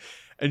coming in,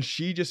 and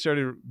she just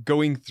started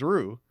going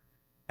through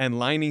and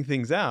lining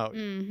things out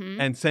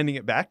and sending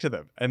it back to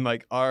them. And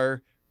like I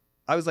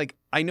was like,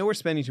 I know we're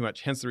spending too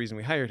much, hence the reason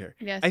we hired her.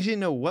 Yes. I didn't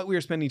know what we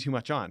were spending too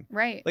much on.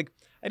 Right. Like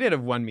I did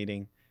have one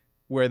meeting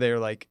where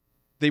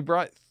they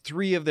brought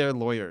 3 of their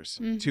lawyers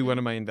to one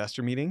of my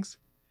investor meetings,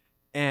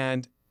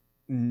 and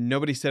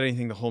nobody said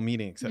anything the whole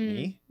meeting except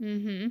me.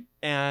 Mm-hmm.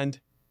 And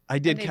I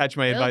did catch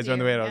my advisor on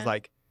the way out. I was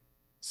like,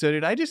 so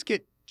did I just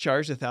get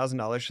charged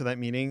 $1,000 for that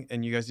meeting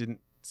and you guys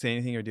didn't say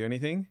anything or do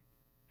anything?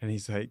 And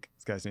he's like,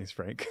 this guy's name's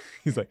Frank.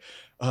 He's like,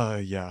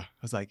 yeah.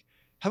 I was like,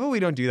 how about we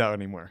don't do that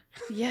anymore?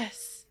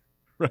 Yes.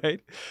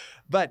 Right?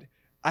 But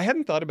I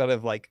hadn't thought about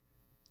it like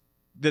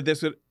that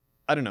this would,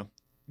 I don't know.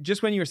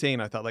 Just when you were saying,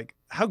 I thought like,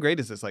 how great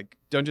is this? Like,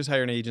 don't just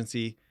hire an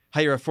agency,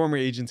 hire a former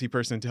agency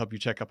person to help you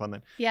check up on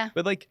them. Yeah.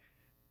 But like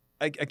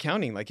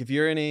accounting, like if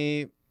you're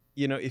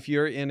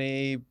in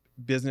a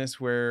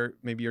business where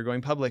maybe you're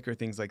going public or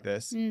things like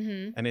this,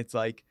 and it's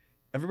like,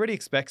 everybody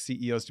expects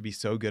CEOs to be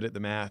so good at the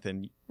math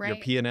and your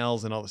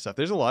P&Ls and all the stuff.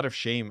 There's a lot of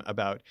shame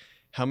about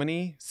how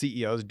many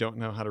CEOs don't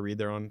know how to read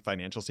their own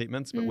financial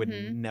statements, but would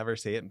never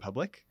say it in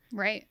public.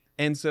 Right.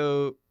 And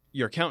so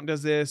your accountant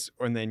does this,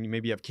 and then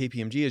maybe you have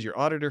KPMG as your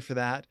auditor for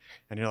that.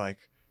 And you're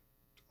like,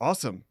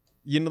 awesome.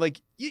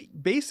 like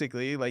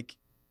basically like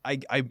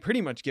I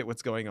pretty much get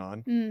what's going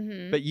on,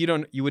 but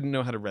you wouldn't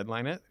know how to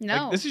redline it.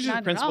 No, like, this is just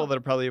a principle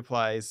that probably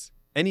applies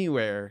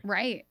anywhere.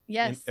 Right.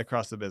 Yes.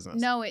 Across the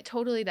business. No, it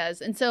totally does.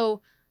 And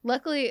so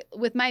luckily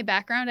with my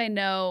background, I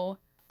know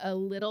a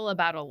little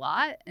about a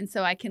lot. And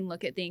so I can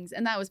look at things.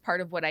 And that was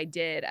part of what I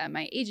did at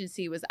my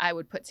agency was I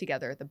would put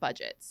together the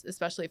budgets,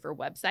 especially for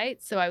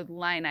websites. So I would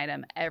line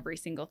item every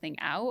single thing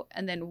out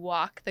and then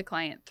walk the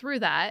client through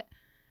that.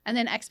 And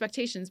then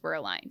expectations were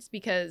aligned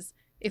because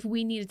if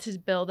we needed to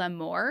bill them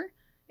more,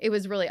 it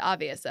was really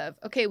obvious of,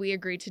 okay, we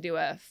agreed to do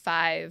a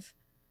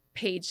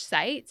 5-page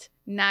site.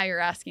 Now you're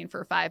asking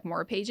for 5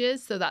 more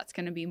pages. So that's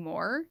going to be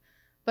more.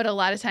 But a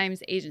lot of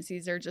times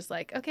agencies are just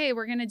like, okay,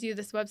 we're going to do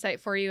this website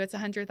for you. It's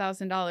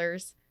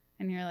 $100,000.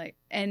 And you're like,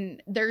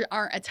 and there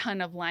aren't a ton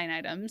of line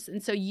items.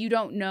 And so you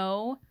don't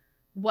know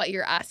what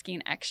you're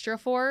asking extra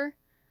for.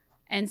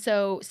 And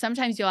so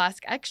sometimes you'll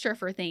ask extra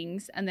for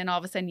things. And then all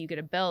of a sudden you get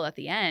a bill at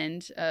the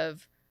end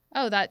of,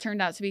 oh, that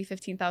turned out to be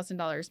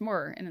 $15,000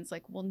 more. And it's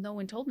like, well, no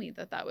one told me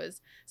that was.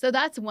 So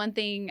that's one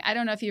thing. I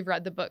don't know if you've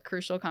read the book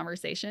Crucial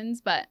Conversations,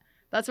 but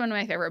that's one of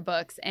my favorite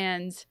books.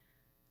 And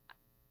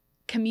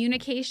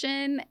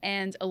communication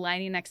and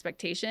aligning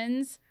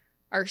expectations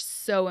are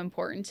so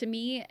important to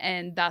me.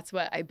 And that's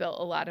what I built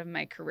a lot of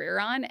my career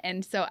on.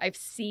 And so I've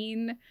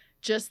seen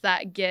just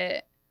that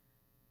get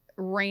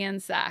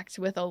ransacked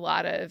with a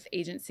lot of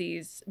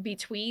agencies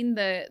between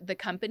the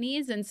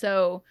companies. And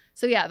so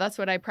yeah, that's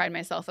what I pride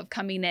myself of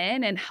coming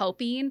in and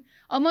helping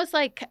almost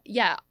like,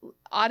 yeah,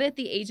 audit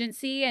the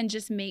agency and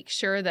just make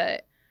sure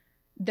that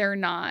they're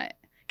not,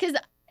 because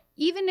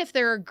even if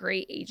they're a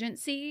great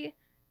agency,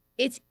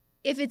 if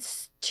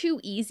it's too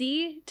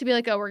easy to be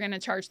like, oh, we're going to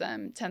charge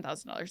them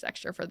 $10,000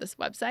 extra for this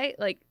website,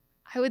 like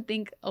I would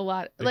think a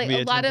lot, like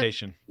a lot of,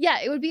 yeah,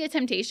 it would be a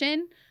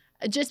temptation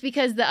just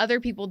because the other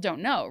people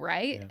don't know,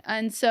 right? Yeah.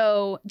 And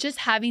so just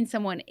having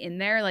someone in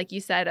there, like you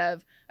said,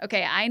 of,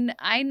 okay,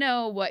 I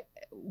know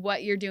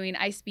what you're doing.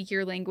 I speak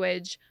your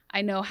language.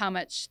 I know how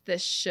much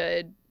this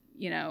should,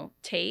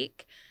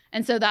 take.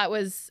 And so that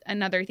was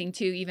another thing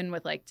too, even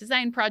with like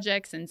design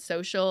projects and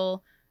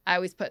social, I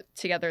always put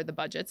together the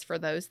budgets for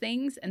those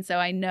things. And so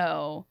I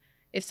know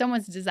if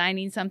someone's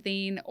designing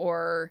something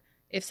or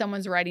if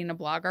someone's writing a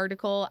blog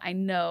article, I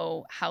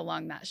know how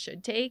long that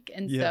should take.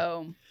 And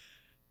so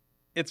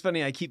it's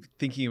funny. I keep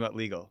thinking about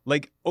legal.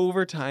 Like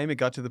over time, it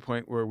got to the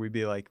point where we'd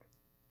be like,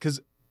 because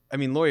I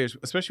mean, lawyers,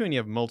 especially when you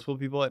have multiple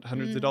people at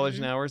hundreds of dollars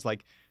an hour,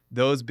 like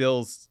those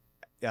bills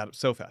add up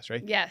so fast,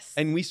 right? Yes.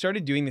 And we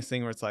started doing this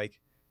thing where it's like,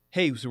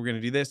 hey, so we're going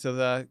to do this.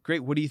 So great.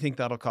 What do you think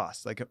that'll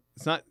cost? Like,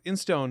 it's not in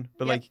stone,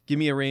 but like, give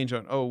me a range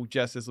on, oh,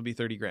 Jess, this will be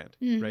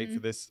 $30,000, right? For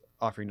this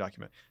offering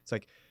document. It's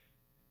like,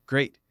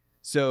 great.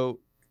 So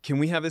can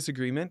we have this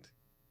agreement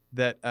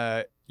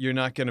that you're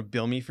not going to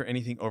bill me for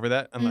anything over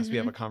that unless we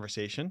have a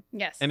conversation?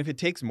 Yes. And if it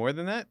takes more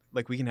than that,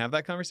 like we can have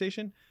that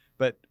conversation,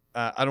 but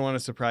I don't want a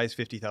surprise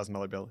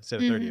 $50,000 bill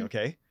instead of 30.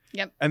 Okay.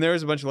 Yep. And there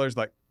was a bunch of lawyers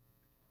like,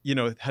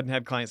 hadn't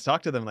had clients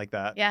talk to them like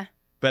that. Yeah.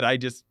 But I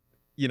just,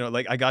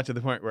 like I got to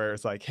the point where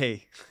it's like,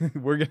 hey,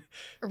 we're going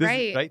to,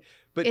 right.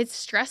 But it's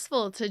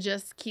stressful to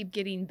just keep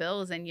getting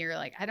bills and you're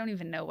like, I don't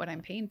even know what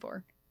I'm paying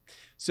for.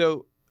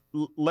 So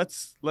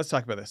let's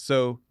talk about this.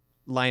 So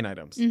line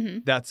items,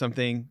 that's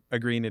something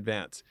agree in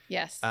advance.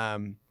 Yes.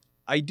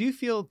 I do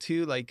feel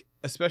too, like,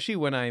 especially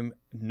when I'm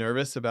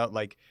nervous about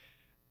like,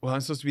 well,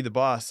 I'm supposed to be the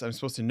boss. I'm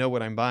supposed to know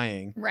what I'm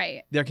buying.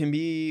 Right. There can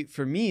be,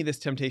 for me, this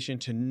temptation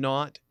to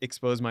not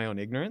expose my own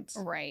ignorance.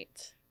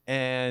 Right.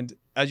 And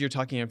as you're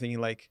talking, I'm thinking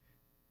like,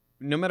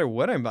 no matter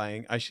what I'm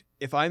buying,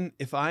 if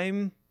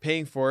I'm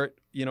paying for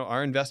it,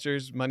 our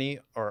investors' money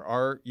or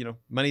our,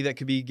 money that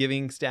could be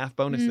giving staff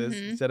bonuses,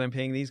 instead I'm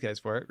paying these guys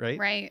for it, right?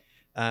 Right.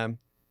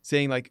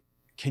 Saying like,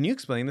 can you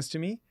explain this to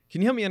me?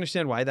 Can you help me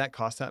understand why that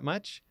costs that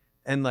much?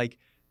 And like,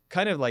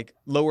 kind of like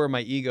lower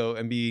my ego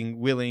and being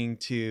willing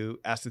to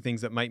ask the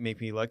things that might make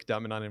me look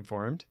dumb and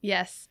uninformed.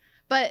 Yes.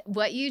 But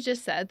what you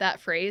just said,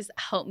 that phrase,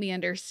 help me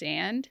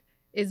understand,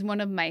 is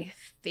one of my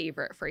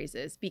favorite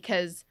phrases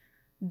because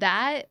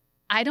that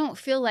I don't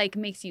feel like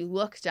makes you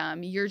look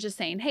dumb. You're just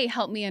saying, hey,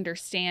 help me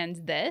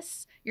understand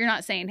this. You're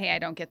not saying, hey, I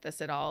don't get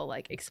this at all.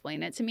 Like,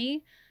 explain it to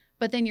me.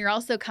 But then you're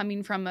also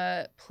coming from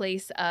a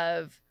place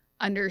of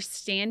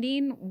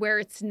understanding where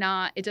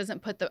it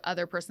doesn't put the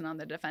other person on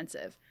the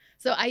defensive.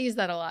 So I use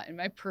that a lot in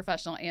my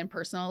professional and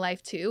personal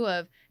life too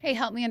of, hey,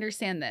 help me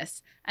understand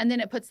this. And then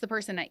it puts the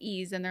person at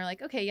ease and they're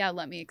like, okay, yeah,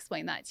 let me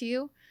explain that to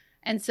you.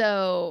 And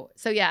so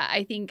yeah,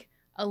 I think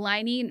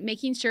aligning,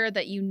 making sure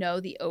that you know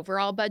the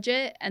overall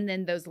budget and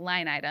then those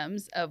line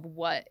items of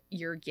what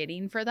you're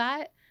getting for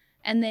that.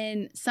 And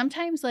then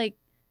sometimes like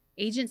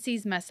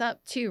agencies mess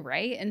up too,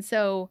 right? And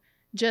so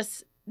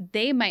just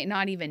they might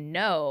not even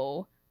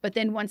know, but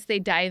then once they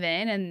dive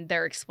in and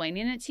they're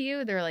explaining it to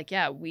you, they're like,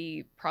 yeah,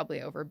 we probably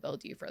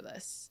overbilled you for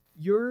this.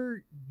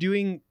 You're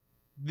doing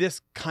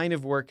this kind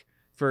of work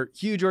for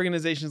huge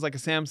organizations like a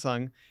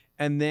Samsung.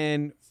 And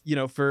then,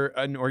 for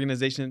an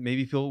organization that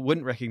maybe people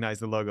wouldn't recognize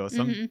the logo,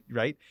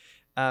 right?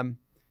 Can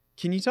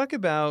you talk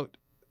about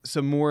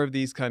some more of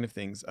these kind of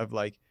things of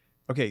like,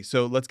 okay,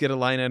 so let's get a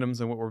line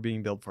items on what we're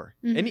being billed for.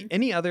 Mhm.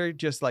 Any other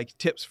just like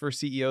tips for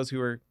CEOs who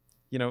are,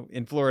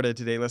 in Florida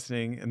today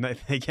listening and they're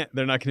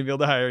not going to be able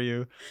to hire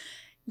you?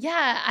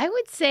 Yeah, I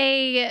would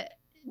say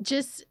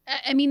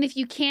I mean, if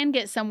you can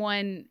get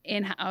someone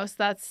in-house,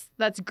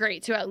 that's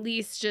great to at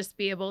least just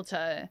be able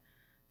to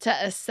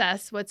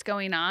assess what's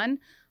going on.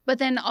 But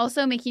then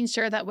also making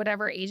sure that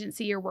whatever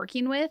agency you're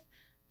working with,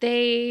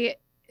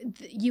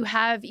 you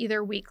have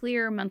either weekly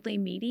or monthly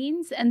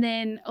meetings. And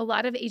then a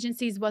lot of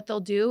agencies, what they'll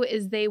do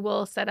is they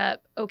will set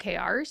up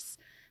OKRs.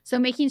 So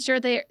making sure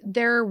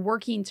they're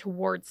working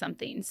towards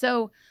something.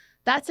 So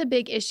that's a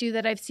big issue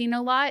that I've seen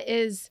a lot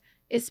is,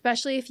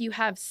 especially if you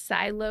have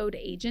siloed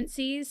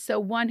agencies. So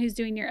one who's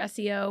doing your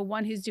SEO,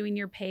 one who's doing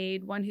your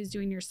paid, one who's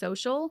doing your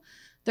social,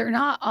 they're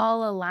not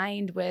all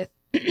aligned with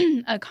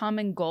a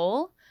common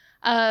goal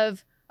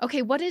of,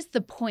 okay, what is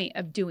the point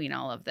of doing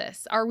all of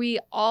this? Are we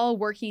all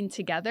working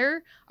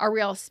together? Are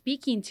we all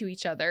speaking to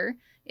each other?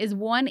 Is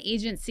one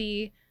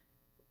agency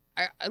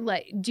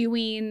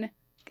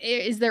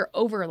is there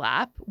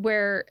overlap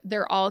where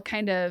they're all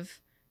kind of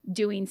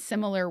doing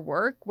similar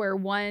work, where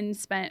one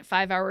spent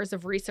 5 hours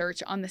of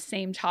research on the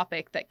same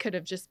topic that could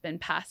have just been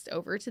passed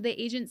over to the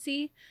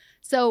agency?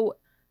 So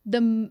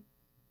the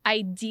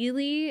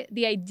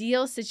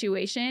ideal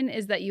situation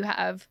is that you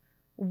have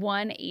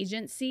one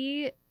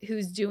agency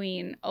who's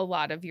doing a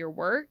lot of your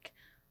work,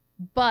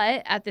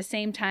 but at the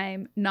same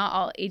time, not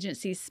all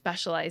agencies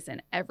specialize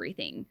in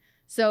everything.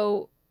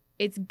 So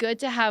it's good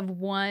to have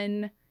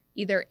one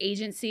either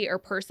agency or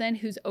person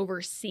who's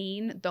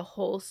overseeing the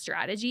whole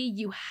strategy.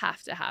 You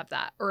have to have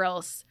that, or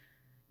else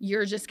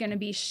you're just going to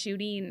be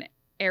shooting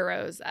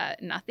arrows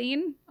at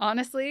nothing,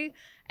 honestly.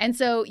 And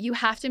so you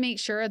have to make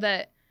sure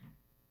that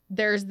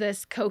there's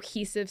this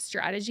cohesive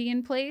strategy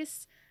in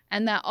place.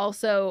 And that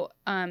also,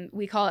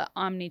 we call it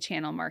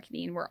omni-channel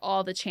marketing, where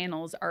all the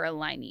channels are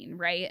aligning,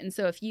 right? And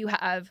so if you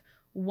have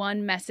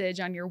one message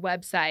on your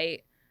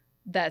website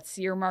that's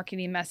your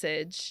marketing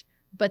message,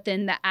 but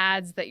then the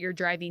ads that you're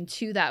driving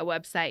to that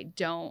website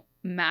don't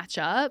match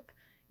up,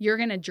 you're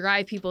going to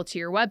drive people to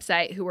your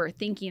website who are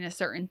thinking a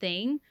certain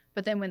thing,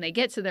 but then when they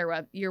get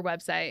to your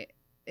website,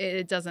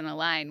 it doesn't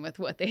align with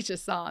what they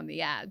just saw on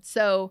the ad.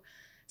 So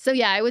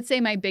yeah, I would say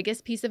my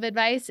biggest piece of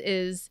advice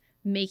is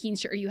making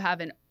sure you have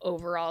an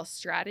overall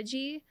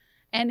strategy.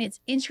 And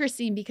it's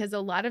interesting because a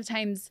lot of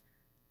times,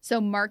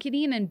 so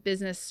marketing and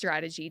business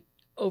strategy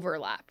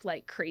overlap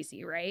like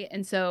crazy, right?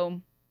 And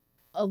so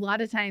a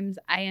lot of times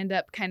I end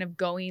up kind of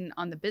going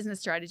on the business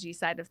strategy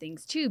side of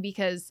things too,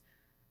 because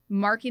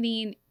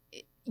marketing,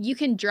 you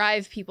can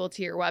drive people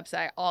to your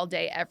website all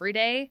day, every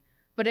day.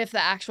 But if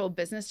the actual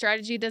business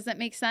strategy doesn't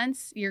make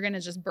sense, you're going to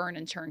just burn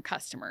and churn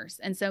customers.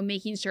 And so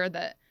making sure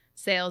that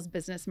sales,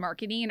 business,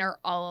 marketing are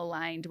all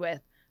aligned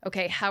with,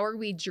 okay, how are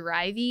we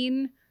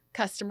driving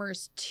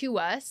customers to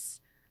us?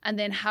 And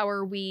then how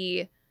are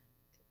we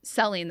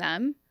selling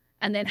them?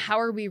 And then how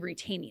are we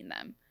retaining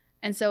them?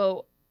 And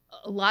so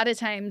a lot of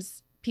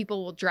times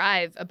people will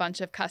drive a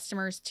bunch of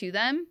customers to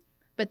them,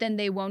 but then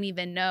they won't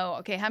even know,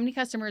 okay, how many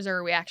customers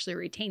are we actually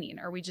retaining?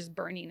 Are we just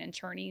burning and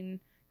churning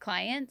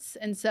clients?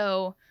 And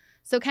so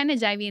kind of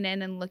diving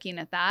in and looking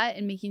at that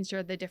and making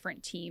sure the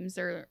different teams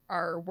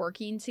are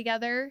working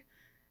together.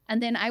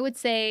 And then I would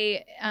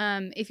say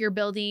if you're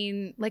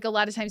building, like a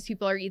lot of times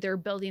people are either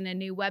building a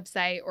new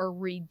website or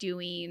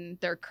redoing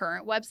their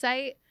current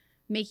website,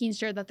 making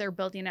sure that they're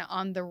building it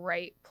on the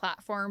right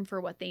platform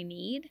for what they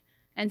need.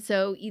 And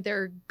so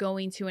either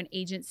going to an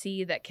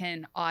agency that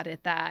can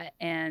audit that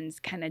and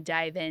kind of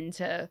dive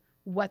into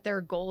what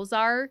their goals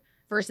are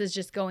versus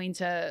just going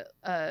to,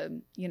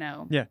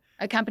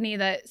 a company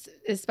that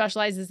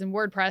specializes in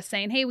WordPress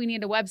saying, hey, we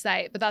need a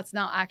website, but that's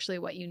not actually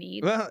what you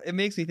need. Well, it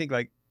makes me think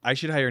like, I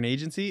should hire an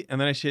agency,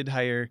 and then I should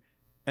hire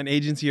an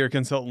agency or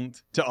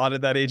consultant to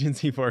audit that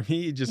agency for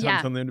me, just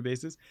on some limited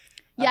basis.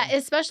 Yeah,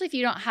 especially if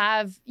you don't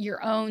have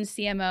your own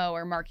CMO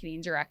or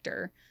marketing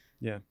director.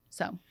 Yeah.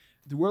 So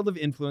the world of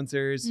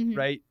influencers,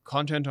 right?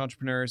 Content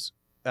entrepreneurs,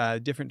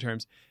 different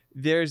terms.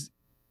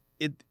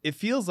 It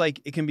feels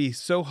like it can be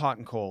so hot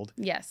and cold.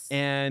 Yes.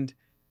 And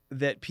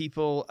that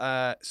people,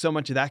 so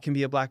much of that can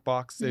be a black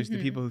box. There's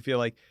the people who feel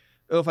like,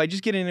 oh, if I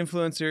just get an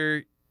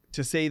influencer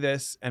to say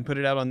this and put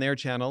it out on their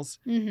channels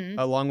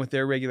along with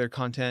their regular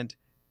content,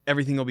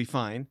 everything will be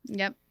fine.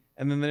 Yep.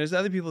 And then there's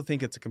other people who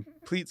think it's a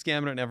complete scam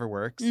and it never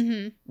works.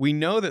 We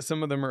know that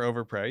some of them are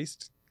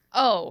overpriced.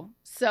 Oh,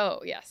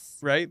 so yes.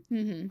 Right?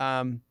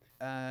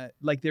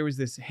 Like there was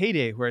this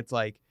heyday where it's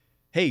like,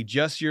 hey,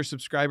 just your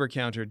subscriber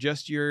counter,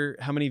 just your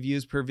how many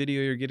views per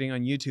video you're getting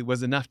on YouTube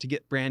was enough to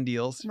get brand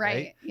deals.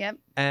 Right. Yep.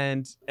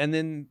 And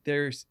then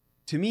there's,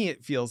 to me,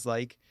 it feels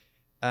like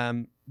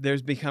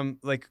there's become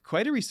like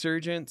quite a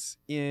resurgence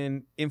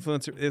in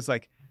influencer. It's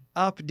like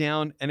up,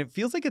 down, and it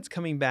feels like it's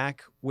coming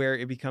back where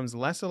it becomes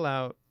less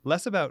about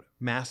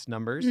mass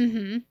numbers.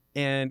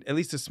 And at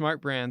least the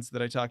smart brands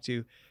that I talk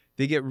to,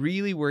 they get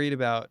really worried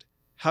about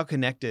how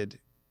connected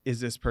is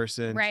this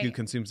person who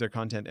consumes their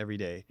content every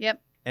day.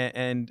 Yep.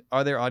 And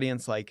are their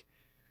audience like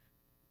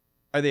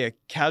are they a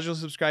casual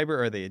subscriber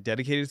or are they a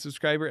dedicated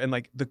subscriber? And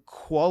like the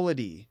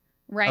quality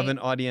of an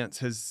audience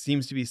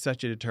seems to be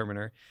such a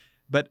determiner.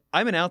 But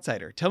I'm an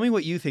outsider. Tell me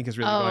what you think is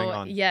really going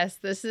on. Yes,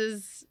 this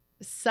is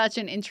such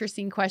an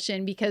interesting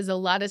question because a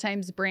lot of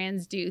times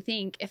brands do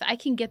think if I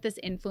can get this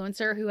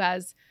influencer who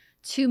has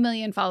 2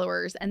 million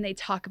followers and they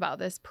talk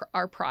about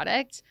our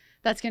product,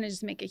 that's going to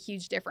just make a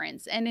huge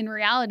difference. And in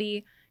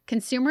reality,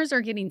 consumers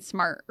are getting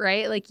smart,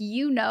 right? Like,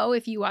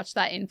 if you watch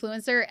that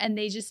influencer and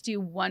they just do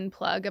one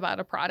plug about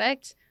a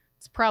product,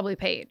 it's probably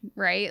paid,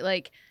 right?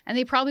 Like, and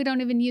they probably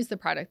don't even use the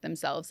product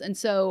themselves. And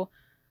so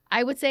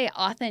I would say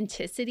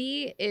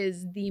authenticity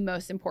is the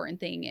most important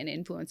thing in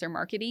influencer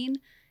marketing.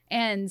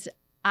 And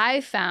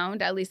I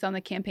found, at least on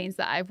the campaigns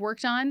that I've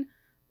worked on,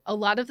 a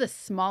lot of the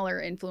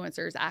smaller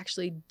influencers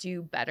actually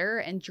do better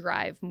and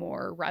drive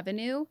more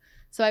revenue.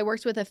 So I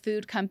worked with a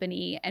food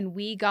company and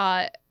we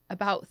got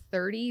about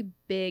 30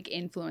 big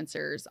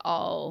influencers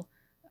all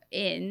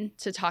in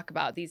to talk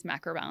about these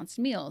macro balanced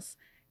meals.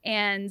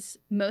 And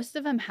most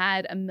of them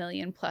had 1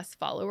 million plus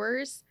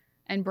followers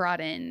and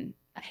brought in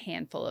a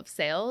handful of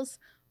sales.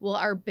 Well,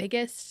 our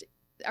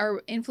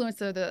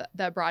influencer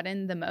that brought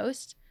in the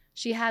most,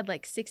 she had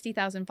like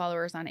 60,000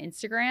 followers on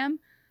Instagram,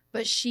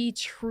 but she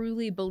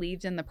truly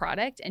believed in the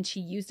product and she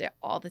used it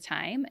all the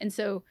time. And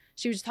so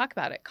she would just talk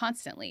about it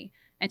constantly.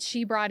 And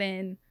she brought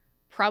in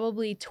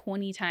probably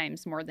 20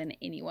 times more than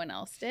anyone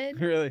else did.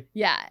 Really?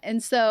 Yeah.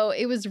 And so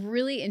it was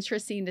really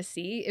interesting to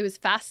see. It was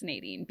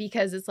fascinating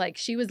because it's like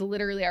she was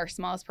literally our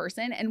smallest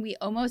person and we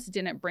almost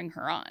didn't bring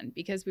her on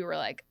because we were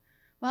like,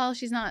 well,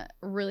 she's not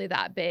really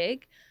that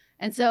big.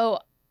 And so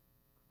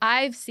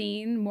I've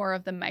seen more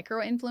of the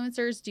micro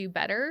influencers do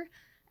better.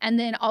 And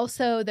then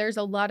also there's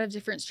a lot of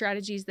different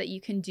strategies that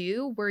you can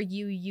do where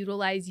you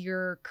utilize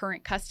your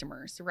current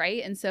customers,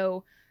 right? And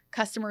so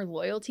customer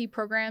loyalty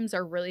programs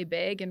are really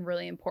big and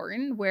really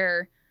important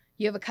where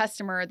you have a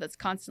customer that's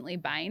constantly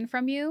buying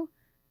from you.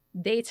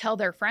 They tell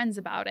their friends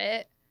about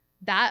it.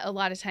 That a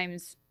lot of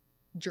times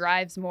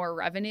drives more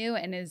revenue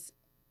and is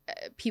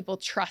people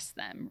trust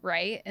them,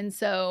 right? And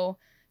so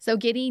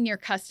getting your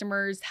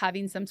customers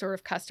having some sort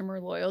of customer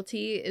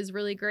loyalty is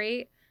really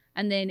great.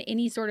 And then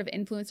any sort of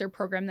influencer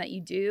program that you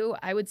do,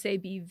 I would say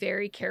be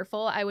very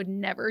careful. I would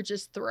never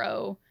just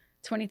throw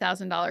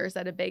 $20,000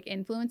 at a big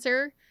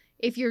influencer.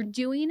 If you're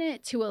doing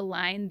it to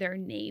align their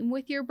name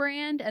with your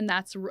brand, and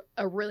that's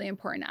a really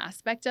important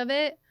aspect of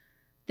it,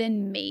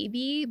 then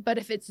maybe. But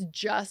if it's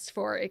just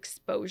for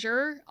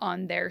exposure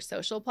on their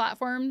social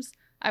platforms,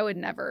 I would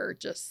never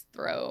just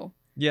throw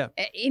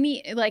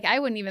I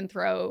wouldn't even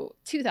throw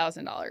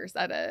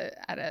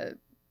 $2,000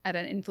 at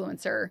an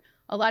influencer.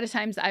 A lot of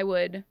times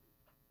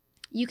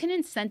you can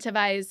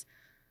incentivize.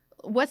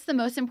 What's the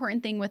most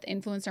important thing with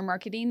influencer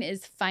marketing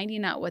is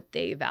finding out what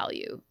they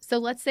value. So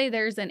let's say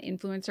there's an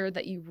influencer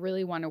that you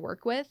really want to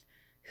work with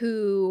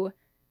who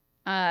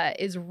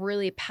is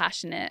really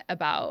passionate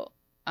about,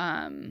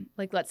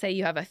 let's say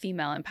you have a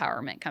female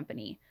empowerment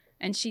company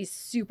and she's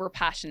super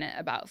passionate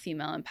about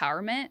female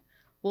empowerment.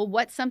 Well,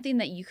 what's something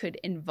that you could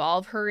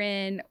involve her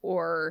in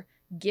or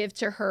give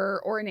to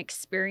her or an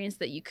experience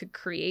that you could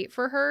create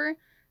for her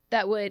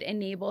that would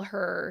enable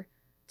her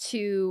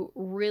to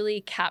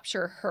really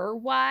capture her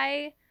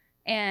why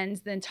and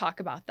then talk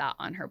about that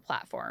on her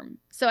platform.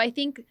 So I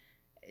think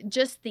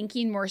just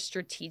thinking more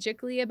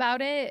strategically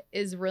about it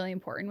is really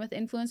important with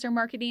influencer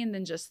marketing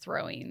than just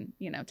throwing,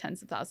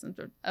 tens of thousands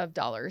of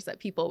dollars at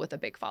people with a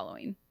big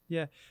following.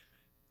 Yeah.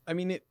 I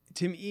mean,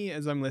 to me,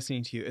 as I'm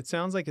listening to you, it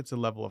sounds like it's a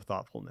level of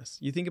thoughtfulness.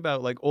 You think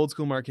about like old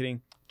school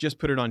marketing, just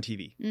put it on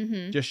TV.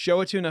 Mm-hmm. Just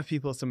show it to enough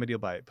people, somebody will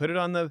buy it. Put it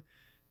on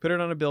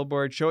a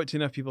billboard, show it to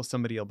enough people,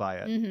 somebody will buy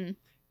it. Mm-hmm.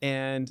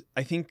 And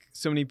I think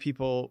so many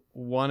people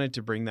wanted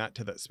to bring that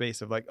to that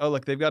space of like, oh,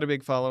 look, they've got a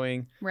big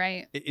following.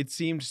 Right. It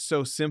seemed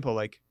so simple.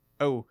 Like,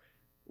 oh,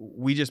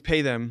 we just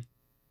pay them.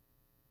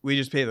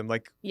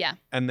 Like, yeah.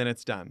 And then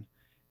it's done.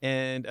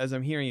 And as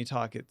I'm hearing you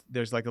talk,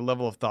 there's like a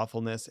level of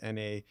thoughtfulness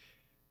and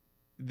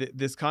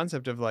this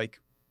concept of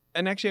like,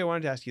 and actually I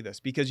wanted to ask you this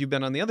because you've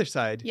been on the other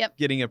side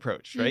getting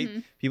approached, right? Mm-hmm.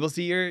 People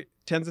see your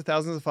tens of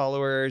thousands of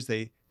followers.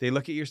 They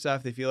look at your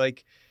stuff. They feel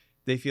like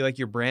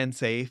you're brand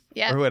safe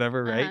or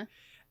whatever, right?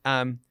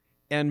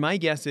 And my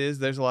guess is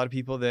there's a lot of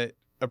people that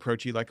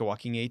approach you like a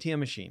walking ATM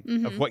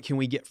machine of what can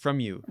we get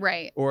from you?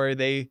 Right. Or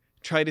they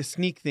try to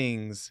sneak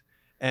things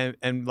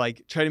and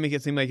like try to make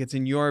it seem like it's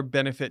in your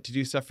benefit to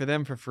do stuff for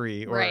them for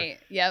free. Or, right.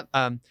 Yep.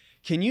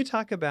 Can you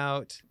talk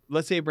about,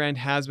 let's say a brand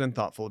has been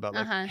thoughtful about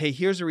like, hey,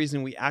 here's a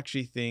reason we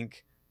actually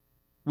think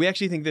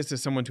this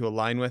is someone to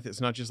align with.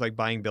 It's not just like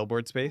buying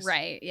billboard space.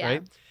 Right. Yeah.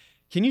 Right?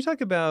 Can you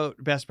talk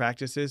about best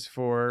practices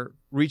for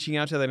reaching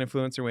out to that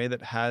influencer way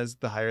that has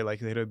the higher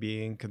likelihood of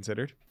being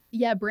considered?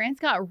 Yeah, brands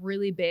got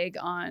really big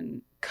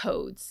on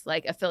codes,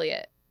 like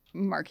affiliate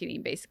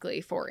marketing,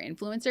 basically for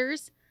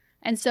influencers.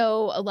 And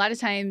so a lot of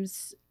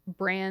times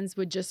brands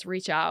would just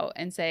reach out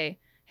and say,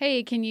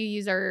 hey, can you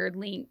use our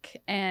link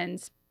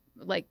and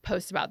like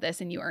post about this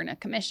and you earn a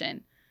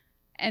commission?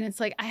 And it's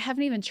like, I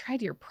haven't even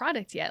tried your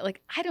product yet.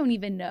 Like, I don't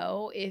even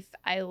know if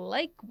I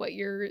like what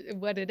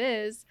it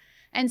is.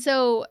 And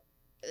so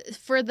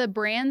for the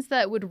brands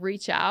that would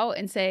reach out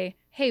and say,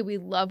 hey, we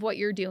love what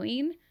you're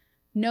doing,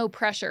 no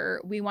pressure.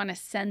 We want to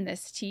send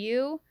this to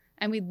you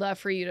and we'd love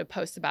for you to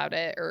post about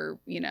it or,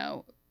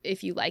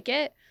 if you like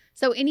it.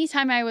 So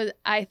anytime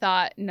I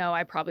thought, no,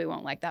 I probably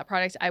won't like that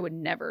product, I would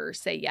never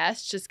say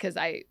yes just because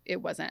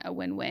it wasn't a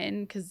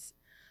win-win.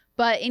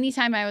 But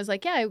anytime I was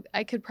like, yeah,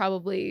 I could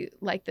probably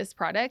like this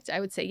product, I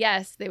would say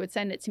yes. They would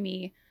send it to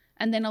me.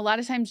 And then a lot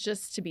of times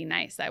just to be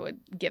nice, I would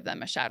give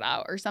them a shout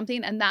out or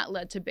something. And that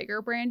led to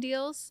bigger brand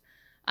deals.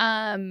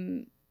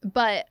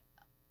 But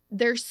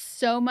there's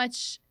so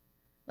much,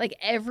 like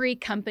every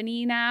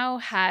company now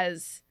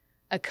has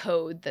a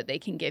code that they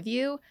can give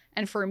you.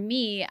 And for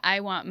me,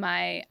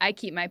 I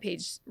keep my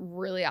page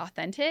really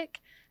authentic.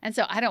 And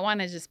so I don't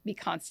want to just be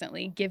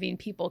constantly giving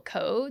people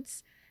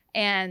codes.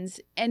 And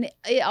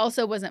it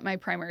also wasn't my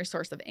primary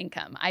source of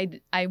income.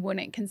 I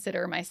wouldn't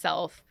consider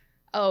myself,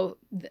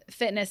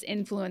 fitness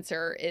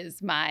influencer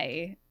is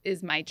my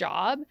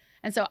job.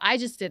 And so I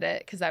just did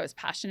it because I was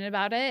passionate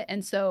about it.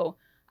 And so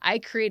I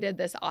created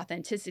this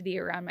authenticity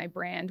around my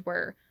brand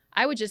where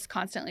I would just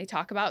constantly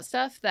talk about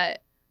stuff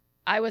that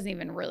I wasn't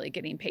even really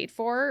getting paid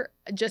for,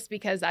 just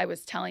because I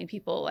was telling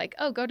people like,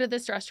 oh, go to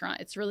this restaurant.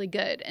 It's really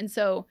good. And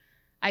so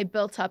I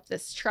built up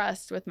this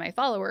trust with my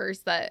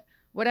followers that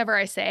whatever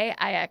I say,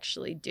 I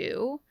actually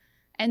do.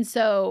 And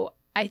so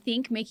I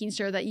think making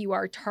sure that you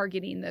are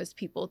targeting those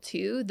people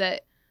too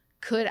that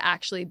could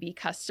actually be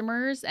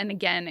customers. And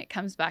again, it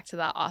comes back to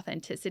that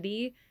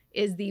authenticity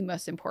is the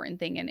most important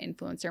thing in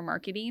influencer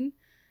marketing.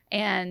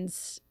 And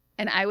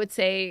I would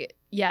say,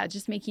 yeah,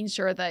 just making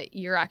sure that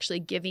you're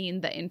actually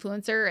giving the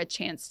influencer a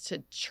chance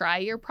to try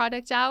your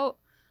product out,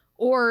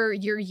 or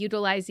you're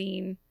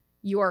utilizing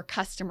your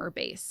customer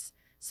base.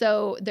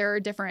 So there are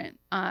different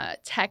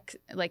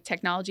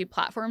technology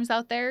platforms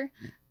out there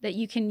that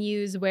you can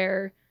use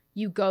where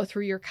you go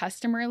through your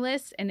customer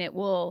list and it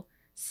will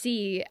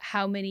see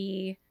how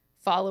many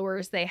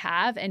followers they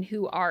have and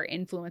who are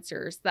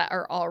influencers that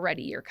are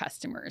already your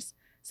customers.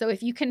 So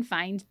if you can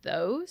find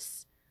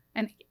those,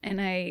 and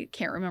I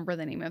can't remember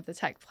the name of the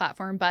tech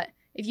platform, but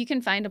if you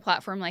can find a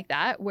platform like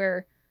that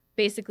where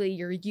basically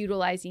you're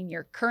utilizing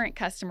your current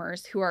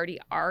customers who already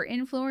are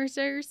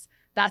influencers,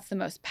 that's the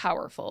most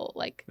powerful.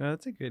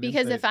 That's a good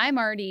because insight. if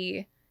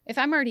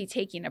I'm already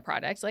taking a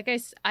product, like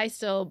I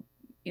still,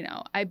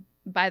 I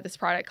buy this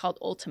product called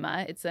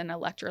Ultima. It's an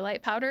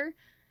electrolyte powder,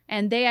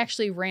 and they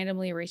actually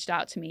randomly reached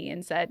out to me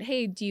and said,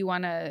 hey, do you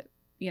want to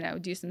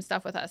do some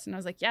stuff with us? And I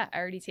was like, yeah, I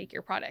already take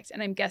your product.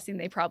 And I'm guessing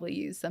they probably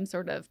use some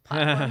sort of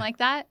platform like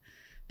that,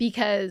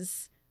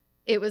 because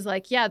it was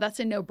like, yeah, that's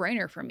a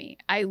no-brainer for me.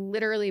 I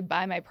literally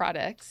buy my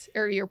products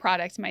or your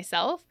product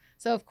myself.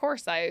 So of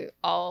course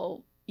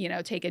I'll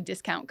take a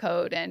discount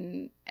code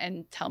and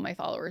tell my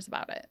followers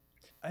about it.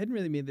 I hadn't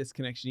really made this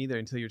connection either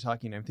until you're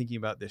talking. I'm thinking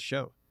about this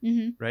show,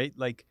 Mm-hmm. right?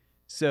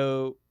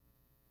 So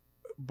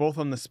both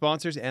on the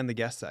sponsors and the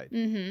guest side.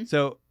 Mm-hmm.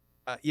 So,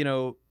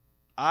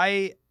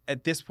 I,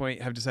 at this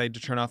point, have decided to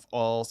turn off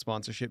all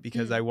sponsorship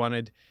because I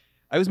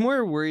was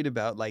more worried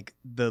about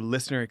the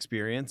listener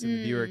experience and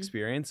the viewer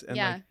experience.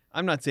 And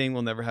I'm not saying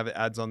we'll never have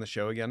ads on the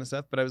show again and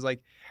stuff, but I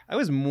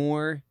was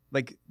more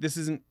this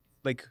isn't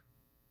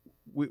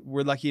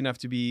we're lucky enough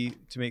to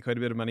make quite a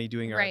bit of money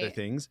doing our other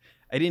things.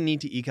 I didn't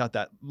need to eke out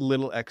that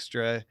little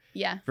extra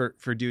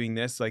for doing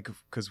this,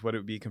 because what it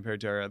would be compared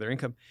to our other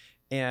income.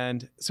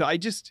 And so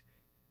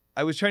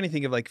I was trying to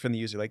think of from the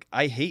user,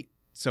 I hate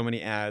so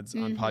many ads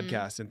on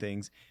podcasts and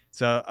things.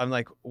 So I'm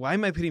like, why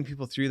am I putting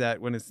people through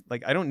that when it's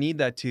I don't need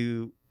that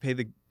to pay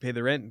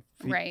the rent,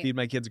 feed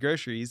my kids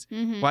groceries.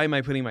 Mm-hmm. Why am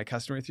I putting my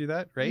customer through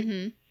that? Right.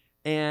 Mm-hmm.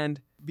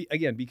 And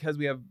again, because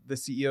we have the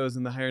CEOs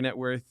and the higher net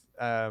worth,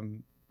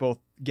 both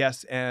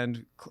guests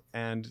and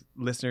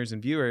listeners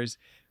and viewers,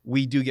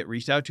 we do get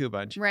reached out to a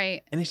bunch.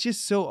 Right. And it's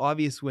just so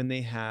obvious when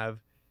they have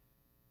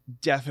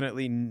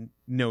definitely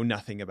know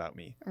nothing about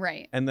me.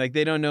 Right. And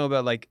they don't know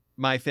about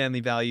my family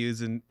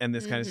values and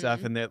this kind of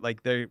stuff. And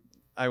they're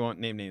I won't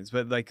name names,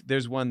 but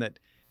there's one that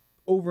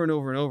over and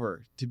over and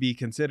over to be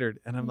considered.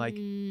 And I'm like,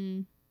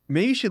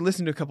 maybe you should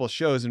listen to a couple of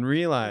shows and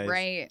realize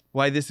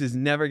why this is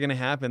never going to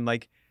happen.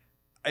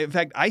 In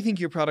fact, I think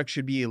your product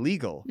should be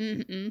illegal.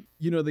 Mm-hmm.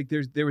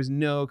 There was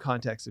no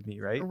context of me,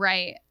 right?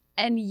 Right.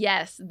 And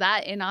yes,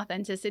 that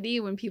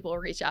inauthenticity, when people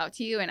reach out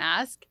to you and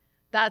ask,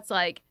 that's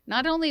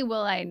not only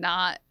will I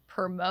not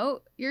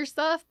promote your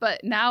stuff,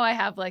 but now I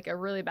have a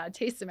really bad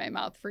taste in my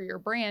mouth for your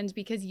brand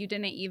because you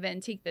didn't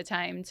even take the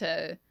time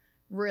to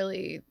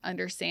really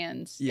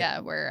understand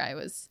where I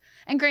was.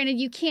 And granted,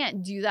 you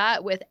can't do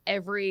that with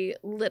every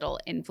little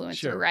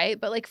influencer, right?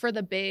 But for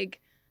the big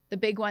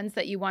ones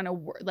that you want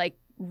to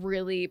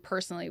really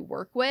personally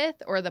work with,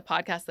 or the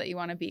podcast that you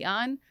want to be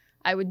on,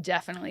 I would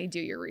definitely do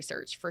your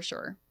research for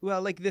sure.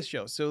 Well, this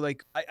show. So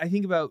I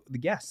think about the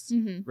guests,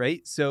 Mm-hmm.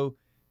 right? So,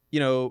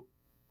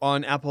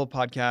 on Apple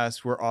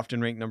Podcasts, we're often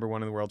ranked number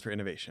 1 in the world for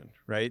innovation,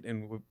 right?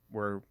 And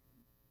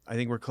I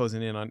think we're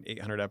closing in on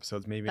 800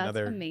 episodes, maybe That's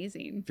another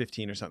amazing.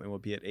 15 or something. We'll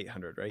be at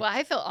 800, right? Well,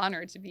 I feel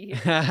honored to be here.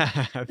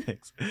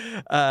 Thanks.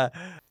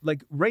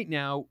 Like right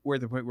now, we're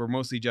at the point where we're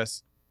mostly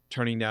just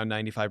turning down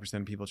 95%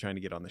 of people trying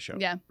to get on the show.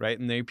 Yeah. Right.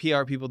 And the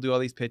PR people do all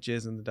these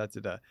pitches and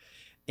da.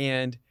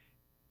 And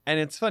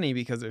it's funny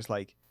because there's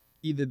like,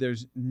 either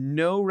there's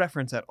no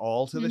reference at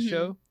all to the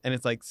show, and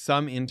it's like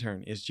some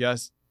intern is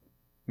just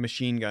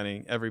machine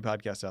gunning every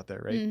podcast out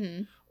there,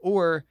 right?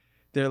 Or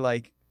they're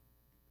like,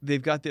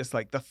 they've got this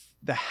like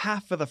the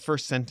half of the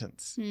first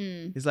sentence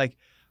is like,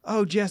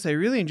 oh, Jess, I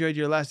really enjoyed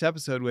your last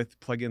episode with,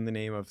 plug in the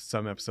name of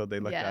some episode they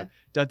looked at.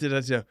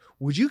 Da.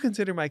 Would you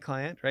consider my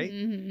client, right?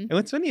 And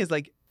what's funny is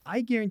like,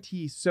 I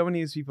guarantee so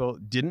many of these people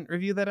didn't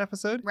review that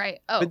episode. Right.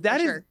 Oh,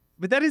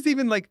 but that is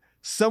even like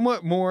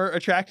somewhat more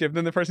attractive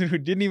than the person who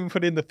didn't even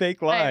put in the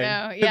fake line.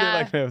 I know. Yeah.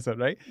 They like my episode,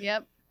 right?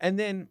 Yep. And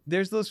then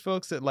there's those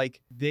folks that like,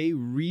 they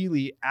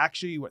really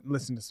actually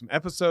listen to some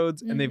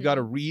episodes and they've got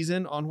a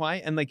reason on why.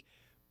 And like,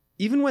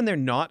 even when they're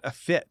not a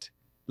fit,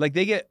 like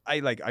they get,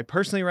 I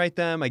personally write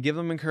them, I give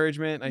them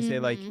encouragement. I say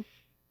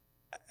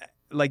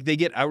like they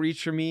get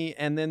outreach from me.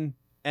 And then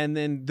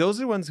those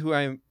are the ones who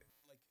I'm like,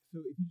 so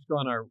if you just go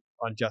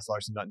on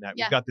jesslarson.net,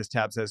 we've got this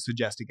tab that says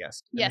suggest a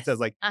guest. And it says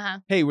like,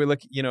 hey, we're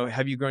looking,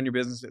 have you grown your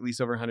business at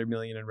least over 100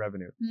 million in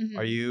revenue?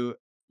 Are you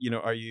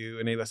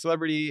an A-list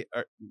celebrity?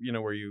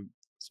 Were you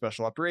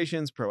special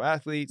operations, pro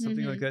athlete,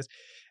 something like this?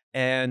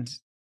 And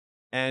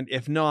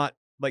if not,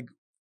 like,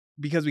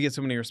 because we get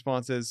so many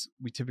responses,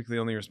 we typically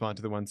only respond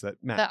to the ones that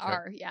match.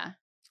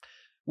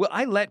 Well,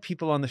 I let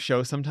people on the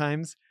show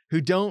sometimes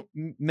who don't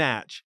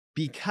match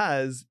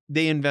because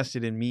they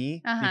invested in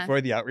me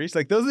before the outreach.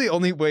 Like those are the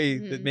only way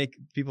that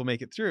people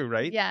make it through,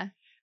 right? Yeah.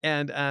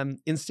 And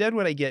instead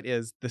what I get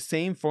is the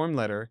same form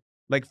letter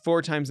like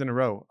 4 times in a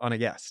row on a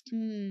guest.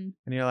 And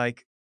you're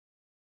like,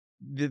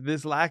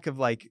 this lack of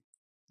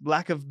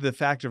the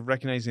fact of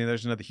recognizing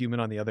there's another human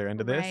on the other end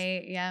of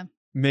this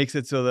makes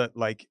it so that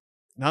like,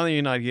 not only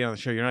you're not getting on the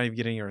show, you're not even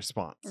getting a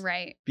response.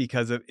 Right.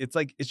 Because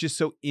it's just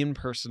so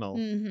impersonal.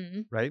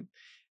 Right.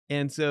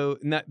 And so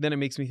then it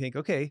makes me think,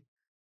 okay,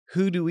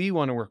 who do we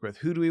want to work with?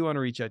 Who do we want to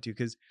reach out to?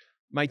 Because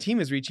my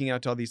team is reaching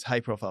out to all these high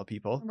profile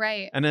people.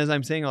 Right. And as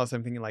I'm saying all this,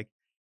 I'm thinking like,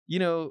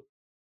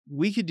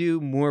 we could do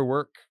more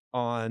work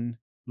on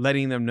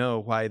letting them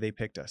know why they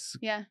picked us.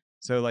 Yeah.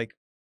 So like,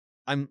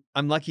 I'm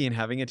lucky in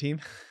having a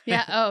team.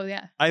 Yeah. Oh,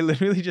 yeah. I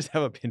literally just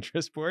have a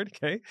Pinterest board.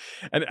 Okay.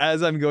 And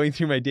as I'm going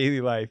through my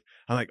daily life,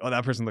 I'm like, oh,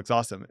 that person looks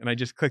awesome. And I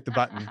just click the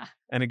button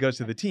and it goes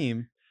to the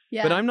team.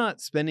 Yeah. But I'm not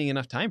spending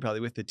enough time probably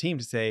with the team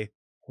to say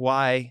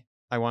why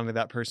I wanted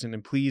that person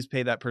and please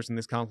pay that person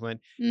this compliment.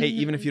 Hey,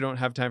 even if you don't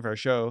have time for our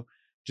show,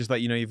 just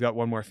let you know you've got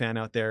one more fan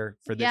out there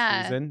for this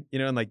reason,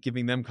 and like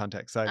giving them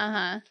context. So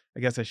I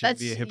guess I shouldn't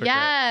be a hypocrite.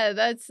 Yeah,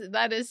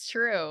 that is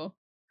true.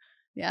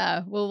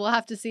 Yeah. Well, we'll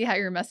have to see how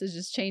your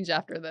messages change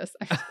after this.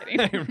 I'm just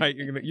kidding. Right.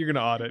 You're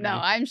gonna audit. No,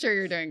 me. I'm sure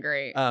you're doing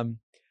great.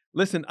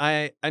 Listen,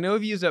 I know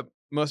we've used up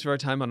most of our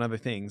time on other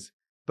things,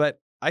 but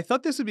I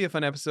thought this would be a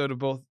fun episode of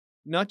both,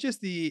 not just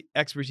the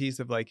expertise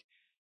of like,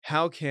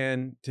 how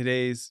can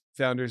today's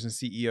founders and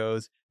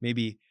CEOs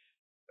maybe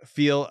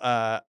feel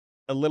a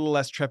little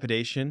less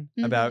trepidation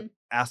about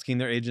asking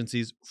their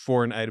agencies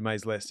for an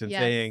itemized list and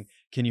saying,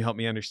 can you help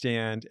me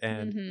understand?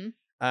 And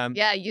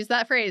use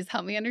that phrase,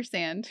 help me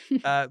understand.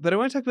 But I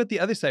want to talk about the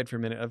other side for a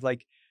minute of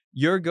like,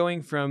 you're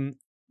going from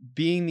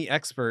being the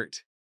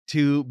expert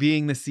to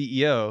being the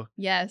CEO.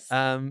 Yes.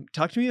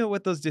 Talk to me about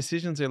what those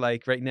decisions are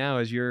like right now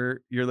as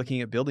you're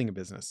looking at building a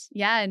business.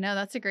 Yeah, no,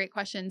 that's a great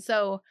question.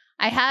 So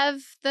I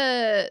have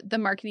the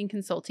marketing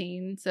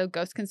consulting, so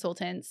Ghost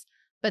Consultants.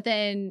 But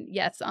then,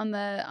 yes, on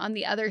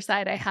the other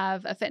side, I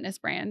have a fitness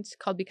brand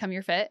called Become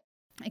Your Fit.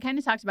 I kind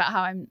of talked about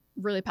how I'm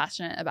really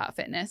passionate about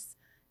fitness.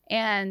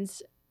 And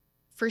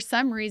for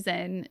some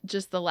reason,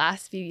 just the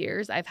last few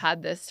years, I've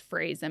had this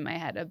phrase in my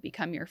head of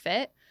Become Your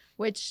Fit,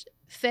 which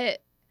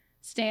fit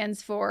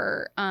stands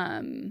for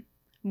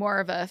more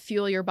of a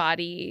fuel your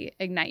body,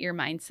 ignite your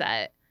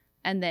mindset,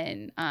 and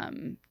then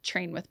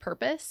train with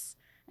purpose.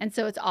 And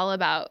so it's all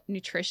about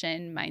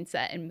nutrition,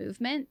 mindset, and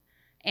movement.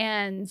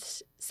 And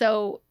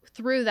so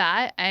through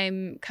that,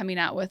 I'm coming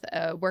out with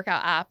a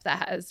workout app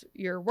that has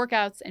your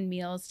workouts and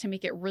meals to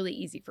make it really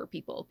easy for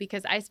people,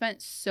 because I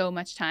spent so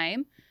much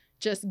time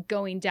just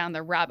going down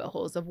the rabbit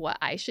holes of what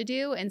I should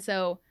do. And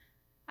so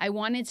I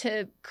wanted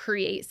to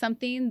create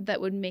something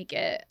that would make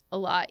it a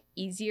lot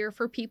easier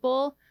for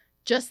people,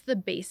 just the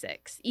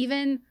basics.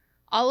 Even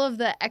all of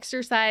the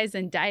exercise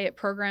and diet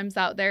programs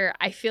out there,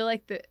 I feel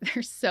like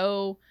there's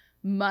so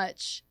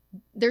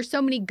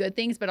many good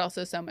things, but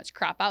also so much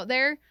crap out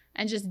there.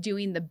 And just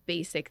doing the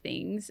basic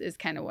things is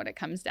kind of what it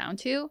comes down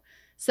to.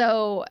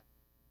 So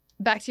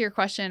back to your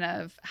question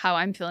of how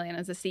I'm feeling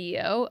as a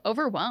CEO,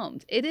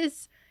 overwhelmed.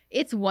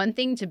 It's one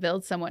thing to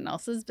build someone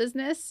else's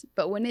business,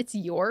 but when it's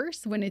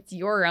yours, when it's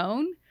your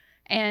own,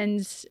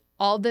 and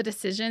all the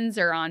decisions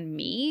are on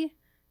me,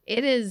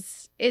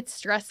 it's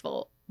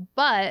stressful.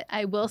 But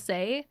I will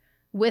say,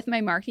 with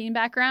my marketing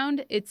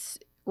background, it's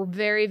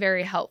very,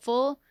 very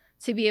helpful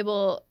to be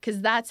able,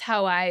 because that's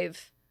how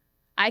I've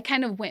I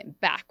kind of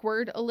went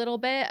backward a little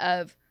bit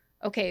of,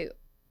 okay,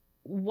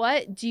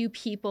 what do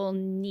people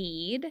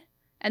need?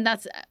 And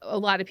that's a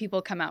lot of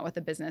people come out with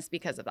a business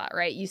because of that,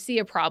 right? You see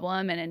a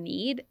problem and a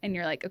need and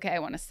you're like, okay, I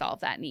want to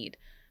solve that need.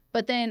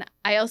 But then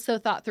I also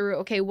thought through,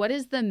 okay, what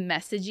is the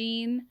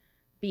messaging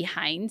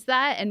behind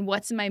that? And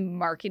what's my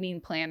marketing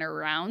plan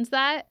around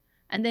that?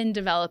 And then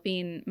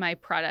developing my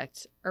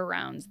product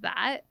around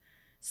that.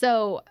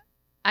 So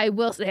I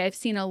will say I've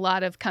seen a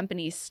lot of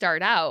companies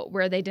start out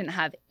where they didn't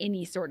have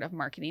any sort of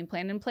marketing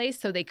plan in place.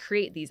 So they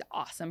create these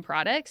awesome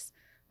products,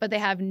 but they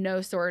have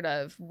no sort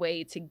of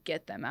way to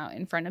get them out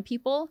in front of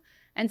people.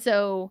 And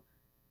so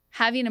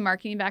having a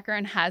marketing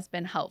background has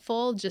been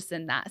helpful just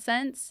in that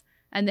sense.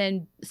 And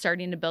then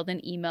starting to build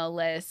an email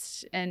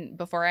list and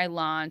before I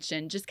launch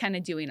and just kind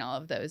of doing all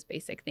of those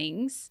basic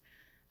things.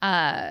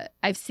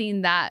 I've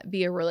seen that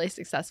be a really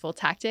successful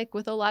tactic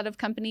with a lot of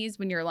companies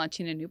when you're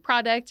launching a new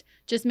product,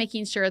 just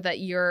making sure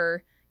that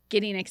you're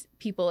getting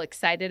people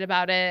excited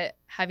about it,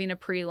 having a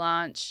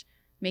pre-launch,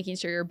 making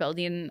sure you're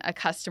building a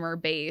customer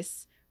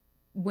base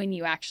when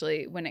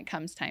it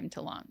comes time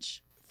to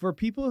launch. For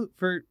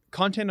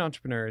content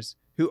entrepreneurs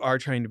who are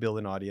trying to build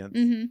an audience,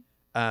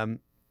 Mm-hmm.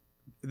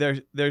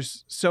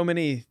 There's so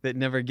many that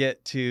never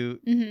get to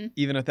Mm-hmm.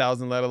 even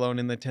 1,000, let alone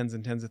in the tens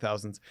and tens of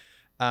thousands.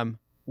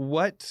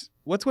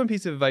 What's one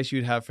piece of advice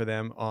you'd have for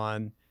them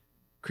on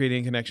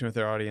creating a connection with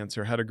their audience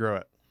or how to grow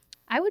it?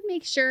 I would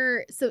make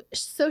sure, so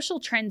social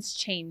trends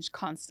change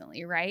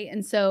constantly, right?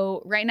 And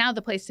so right now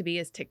the place to be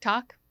is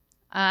TikTok.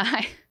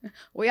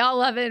 We all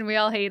love it and we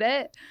all hate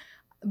it.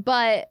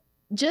 But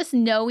just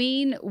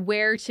knowing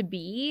where to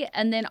be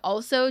and then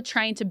also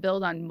trying to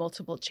build on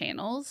multiple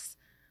channels,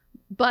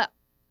 but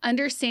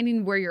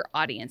understanding where your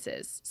audience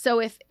is. So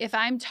if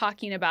I'm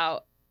talking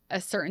about a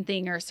certain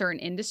thing or a certain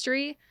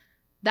industry,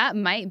 that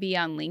might be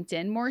on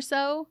LinkedIn more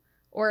so,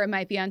 or it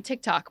might be on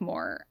TikTok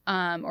more,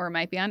 or it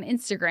might be on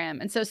Instagram.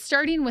 And so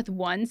starting with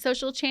one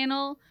social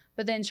channel,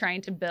 but then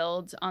trying to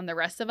build on the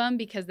rest of them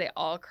because they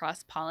all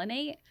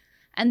cross-pollinate.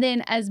 And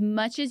then as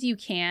much as you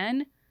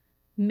can,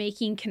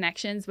 making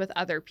connections with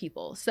other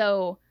people.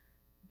 So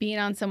being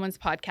on someone's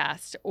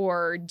podcast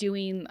or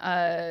doing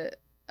a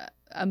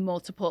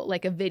multiple,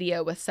 like a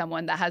video with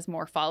someone that has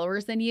more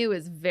followers than you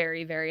is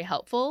very, very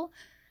helpful.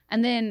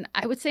 And then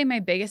I would say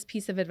my biggest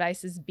piece of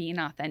advice is being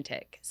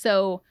authentic.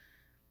 So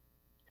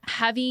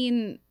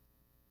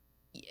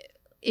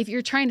if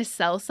you're trying to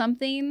sell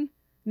something,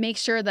 make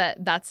sure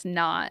that that's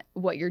not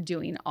what you're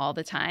doing all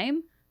the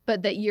time,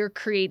 but that you're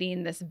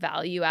creating this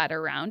value add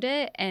around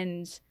it.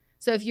 And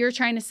so if you're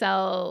trying to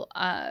sell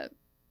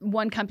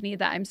one company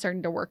that I'm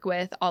starting to work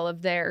with, all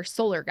of their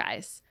solar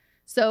guys.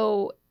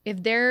 So if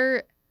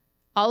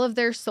all of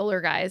their solar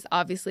guys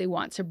obviously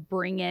want to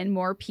bring in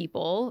more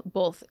people,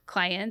 both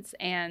clients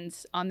and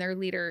on their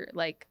leader,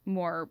 like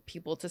more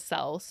people to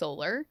sell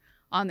solar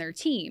on their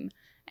team.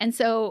 And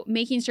so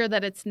making sure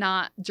that it's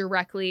not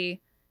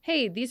directly,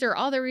 hey, these are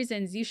all the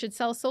reasons you should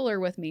sell solar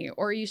with me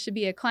or you should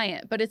be a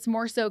client, but it's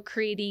more so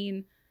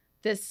creating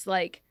this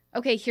like,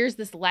 okay, here's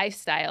this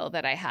lifestyle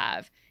that I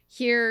have.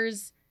 Here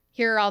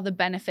are all the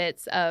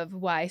benefits of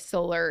why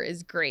solar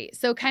is great.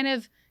 So kind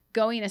of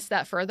going a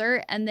step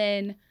further. And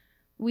then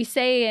we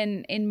say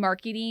in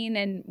marketing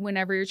and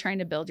whenever you're trying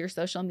to build your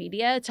social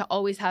media to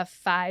always have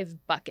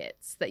 5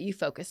 buckets that you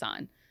focus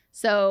on.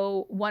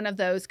 So one of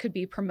those could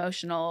be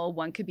promotional,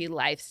 one could be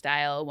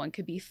lifestyle, one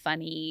could be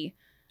funny.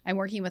 I'm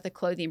working with a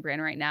clothing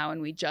brand right now,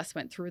 and we just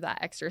went through that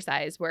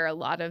exercise where a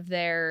lot of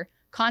their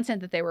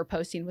content that they were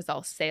posting was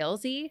all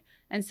salesy.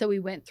 And so we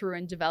went through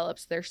and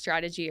developed their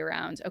strategy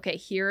around, okay,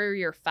 here are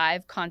your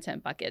 5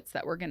 content buckets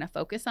that we're going to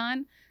focus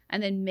on,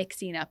 and then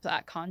mixing up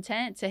that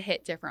content to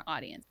hit different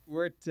audience.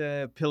 We're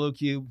at Pillow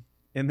Cube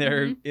in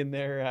their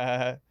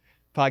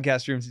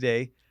podcast room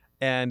today,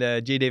 and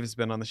Jay Davis has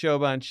been on the show a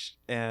bunch,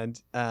 and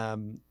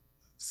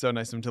so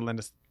nice of him to lend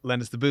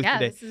us the booth today. Yeah,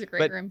 this is a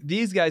great room.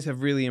 These guys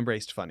have really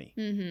embraced funny,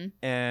 Mm-hmm.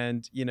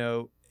 and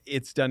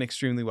it's done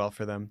extremely well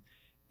for them.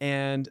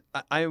 And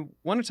I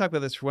want to talk about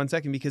this for 1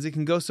 second because it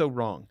can go so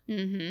wrong.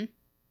 Mm-hmm.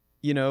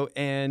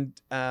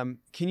 And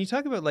can you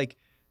talk about like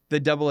the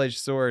double-edged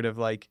sword of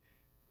like,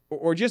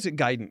 or just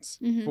guidance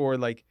Mm-hmm. for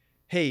like,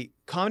 hey,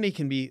 comedy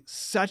can be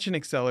such an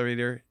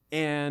accelerator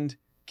and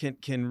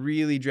can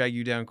really drag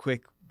you down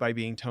quick by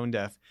being tone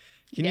deaf.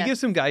 Can you give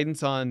some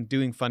guidance on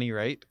doing funny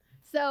right?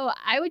 So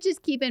I would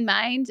just keep in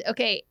mind,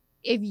 okay,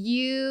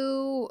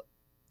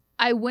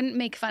 I wouldn't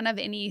make fun of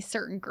any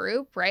certain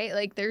group, right?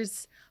 Like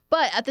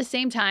but at the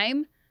same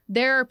time,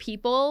 there are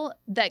people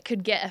that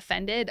could get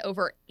offended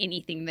over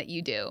anything that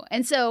you do.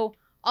 And so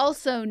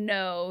also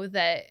know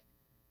that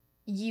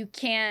you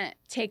can't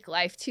take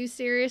life too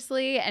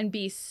seriously and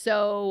be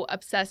so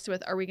obsessed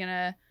with, are we going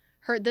to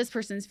hurt this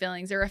person's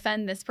feelings or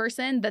offend this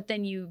person, that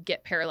then you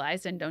get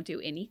paralyzed and don't do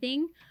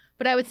anything.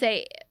 But I would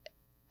say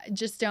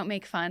just don't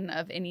make fun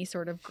of any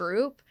sort of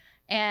group.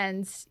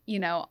 And,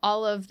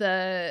 all of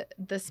the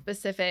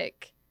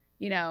specific,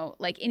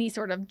 like any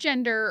sort of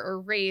gender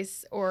or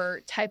race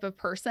or type of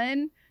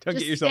person, Don't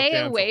just get yourself stay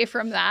canceled. away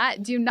from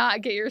that. Do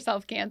not get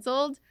yourself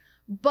canceled.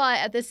 But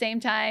at the same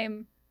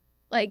time,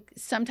 like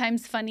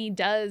sometimes funny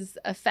does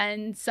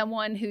offend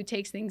someone who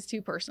takes things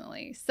too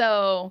personally.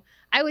 So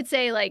I would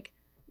say like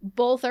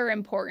both are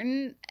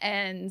important,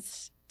 and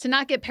to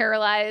not get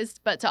paralyzed,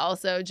 but to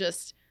also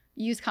just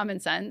use common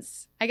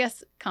sense. I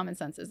guess common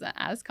sense isn't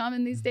as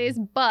common these days,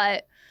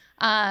 but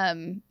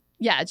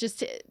yeah, just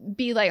to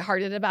be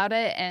lighthearted about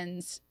it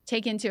and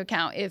take into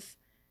account if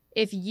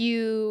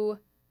you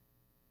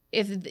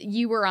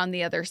were on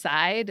the other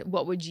side,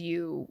 what would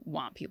you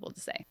want people to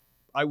say?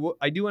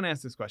 I do want to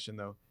ask this question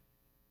though.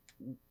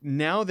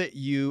 Now that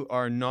you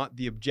are not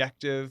the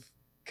objective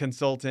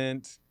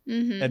consultant,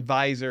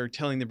 advisor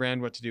telling the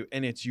brand what to do,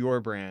 and it's your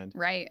brand,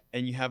 right?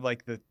 And you have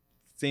like the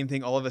same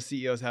thing all of us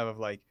CEOs have of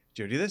like,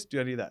 do I do this?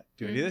 Do I do that?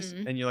 Do I do this?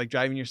 And you're like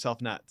driving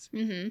yourself nuts.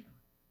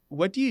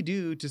 What do you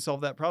do to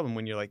solve that problem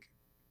when you're like,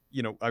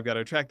 you know, I've got to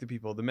attract the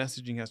people, the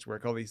messaging has to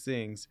work, all these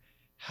things.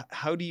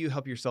 How do you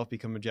help yourself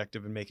become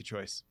objective and make a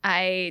choice?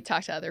 I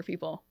talk to other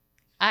people.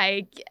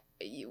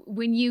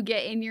 When you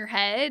get in your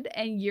head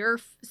and you're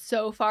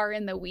so far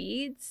in the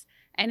weeds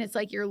and it's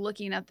like you're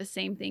looking at the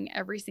same thing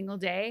every single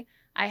day,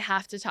 I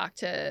have to talk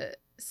to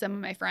some of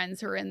my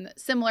friends who are in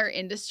similar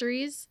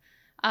industries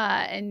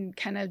and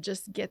kind of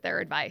just get their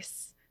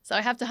advice. So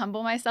I have to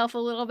humble myself a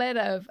little bit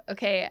of,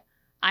 okay,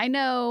 I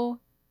know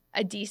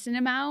a decent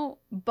amount,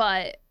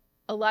 but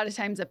a lot of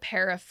times a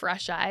pair of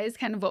fresh eyes,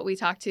 kind of what we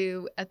talked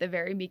to at the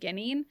very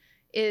beginning,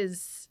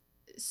 is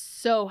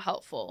so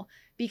helpful.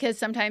 Because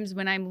sometimes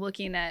when I'm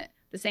looking at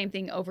the same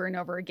thing over and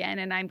over again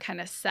and I'm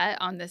kind of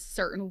set on this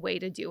certain way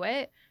to do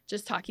it,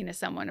 just talking to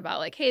someone about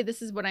like, hey,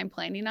 this is what I'm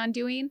planning on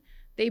doing,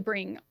 they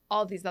bring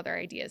all these other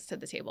ideas to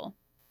the table.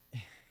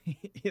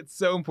 It's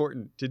so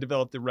important to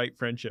develop the right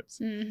friendships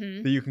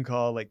that you can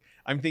call. Like,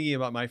 I'm thinking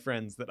about my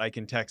friends that I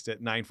can text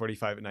at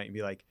 9:45 at night and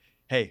be like,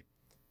 hey,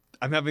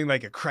 I'm having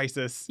like a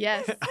crisis.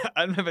 Yes.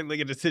 I'm having like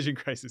a decision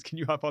crisis. Can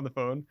you hop on the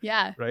phone?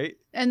 Yeah. Right.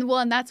 And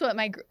that's what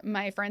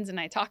my friends and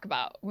I talk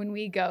about when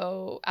we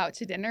go out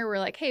to dinner. We're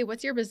like, hey,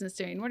 what's your business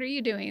doing? What are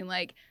you doing?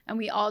 Like, and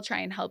we all try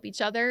and help each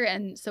other.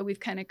 And so we've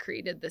kind of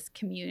created this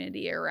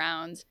community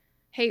around,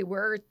 hey,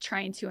 we're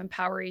trying to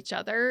empower each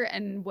other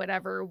and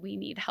whatever we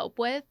need help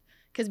with,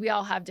 because we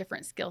all have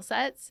different skill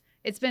sets.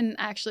 It's been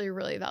actually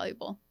really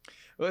valuable.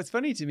 Well, it's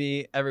funny to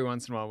me every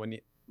once in a while when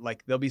you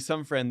like, there'll be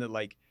some friend that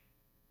like,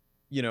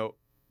 you know,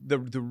 the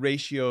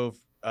ratio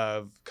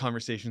of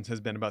conversations has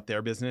been about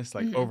their business,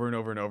 like over and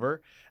over and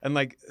over. And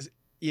like,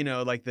 you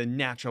know, like the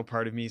natural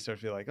part of me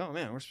starts to be like, oh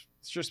man, we're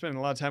sure spending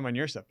a lot of time on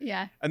your stuff.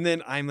 Yeah. And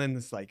then I'm in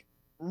this like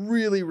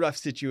really rough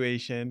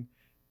situation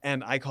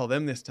and I call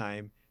them this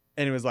time.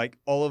 And it was like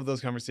all of those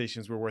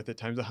conversations were worth it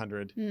times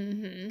 100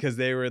 because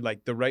they were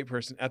like the right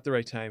person at the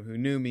right time who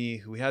knew me,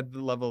 who had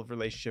the level of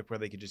relationship where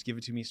they could just give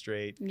it to me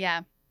straight.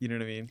 Yeah. You know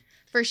what I mean?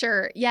 For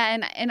sure. Yeah.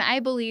 And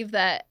I believe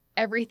that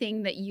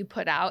everything that you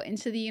put out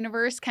into the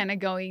universe, kind of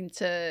going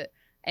to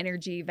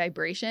energy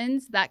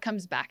vibrations, that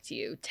comes back to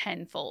you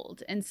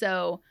tenfold. And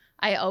so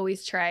I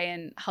always try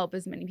and help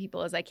as many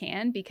people as I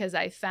can, because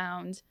I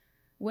found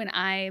when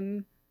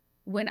I'm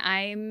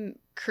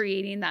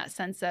creating that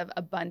sense of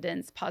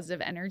abundance,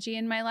 positive energy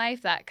in my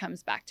life, that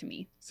comes back to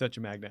me. Such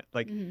a magnet.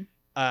 Like,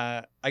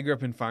 I grew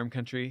up in farm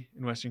country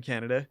in Western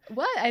Canada.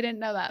 What? I didn't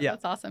know that. Yeah.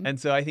 That's awesome. And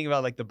so I think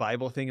about like the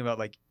Bible thing about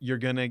like, you're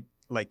going to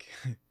like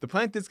the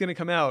plant that's going to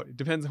come out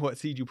depends on what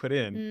seed you put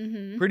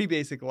in. Pretty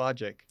basic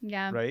logic.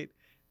 Yeah. Right.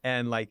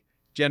 And like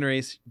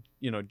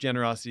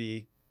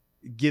generosity,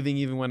 giving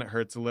even when it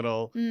hurts a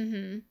little,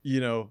 you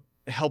know,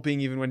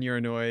 helping even when you're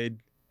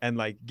annoyed, and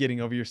like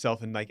getting over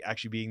yourself and like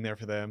actually being there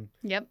for them.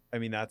 Yep. I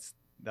mean, that's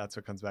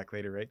what comes back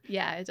later, right?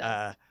 Yeah, it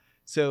does.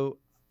 So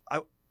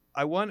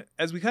I want,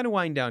 as we kind of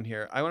wind down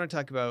here, I want to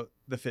talk about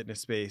the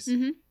fitness space.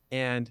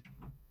 And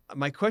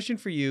my question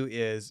for you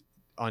is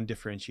on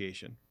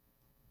differentiation.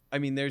 I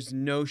mean, there's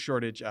no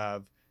shortage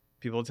of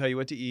people to tell you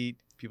what to eat,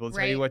 people to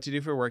tell you what to do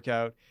for a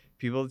workout,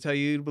 people to tell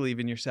you to believe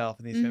in yourself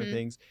and these kind of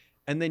things.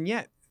 And then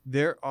yet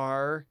there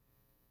are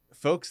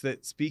folks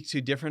that speak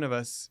to different of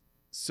us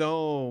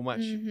so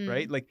much,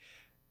 right? Like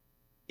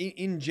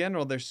in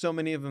general, there's so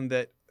many of them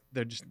that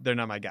they're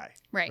not my guy.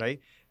 Right.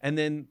 And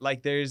then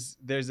like there's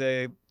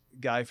a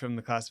guy from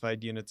the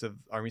classified units of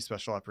Army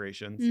Special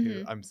Operations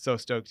who I'm so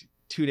stoked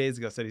 2 days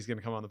ago said he's going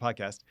to come on the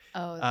podcast.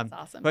 Oh, that's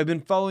awesome. But I've been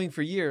following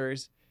for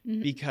years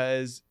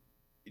because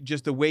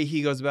just the way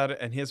he goes about it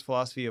and his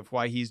philosophy of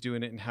why he's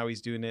doing it and how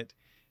he's doing it,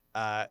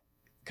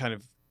 kind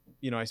of,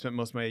 you know, I spent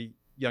most of my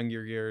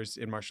younger years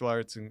in martial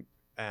arts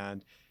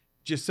and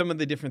just some of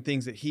the different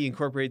things that he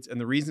incorporates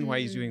and the reason why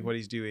he's doing what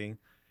he's doing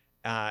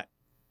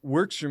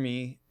works for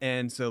me.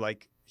 And so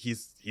like,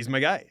 he's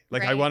my guy.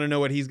 Like I want to know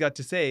what he's got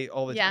to say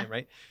all the time.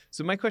 Right.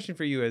 So my question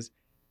for you is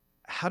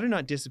how to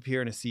not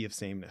disappear in a sea of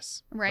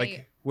sameness. Right.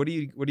 Like, what are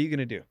you going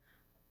to do?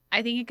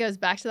 I think it goes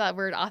back to that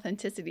word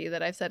authenticity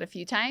that I've said a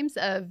few times,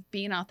 of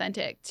being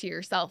authentic to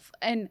yourself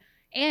and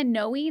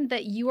knowing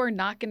that you are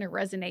not going to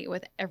resonate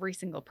with every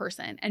single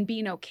person and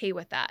being okay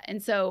with that.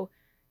 And so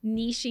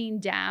niching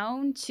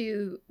down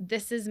to,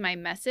 this is my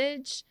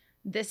message.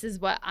 this is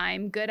what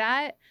I'm good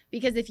at.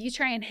 Because if you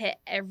try and hit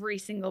every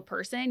single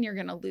person, you're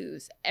going to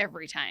lose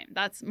every time.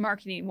 That's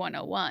marketing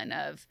 101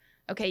 of,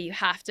 okay, you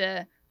have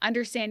to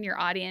understand your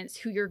audience,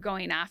 who you're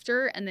going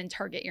after, and then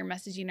target your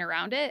messaging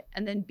around it,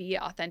 and then be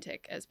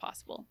authentic as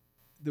possible.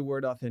 The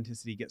word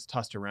authenticity gets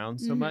tossed around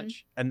so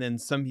much, and then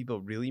some people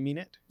really mean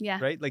it. Yeah.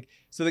 Right? Like,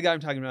 so the guy I'm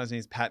talking about, his name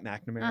is Pat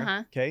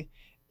McNamara. Okay.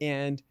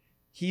 And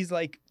he's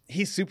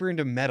super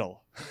into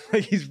metal.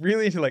 Like, he's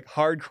really into like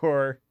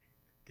hardcore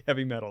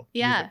heavy metal.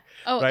 Yeah.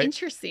 Music, right?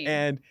 Interesting.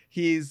 And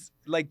he's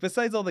like,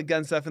 besides all the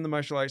gun stuff and the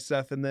martial arts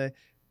stuff and the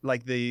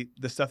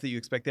stuff that you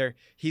expect there,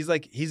 he's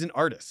an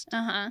artist.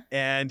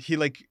 And he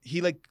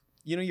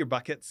your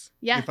buckets.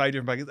 Yeah. Your 5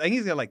 different buckets. I think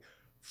he's got like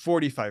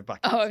 45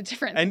 buckets. Oh,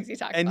 different things he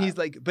talks about. And he's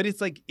like, but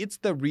it's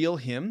the real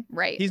him.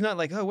 Right. He's not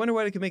like, oh, I wonder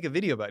what I could make a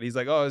video about. He's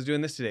like, oh, I was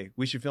doing this today.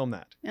 We should film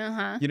that. You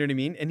know what I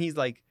mean? And he's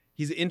like,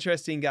 he's an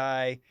interesting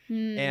guy,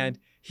 and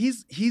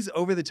he's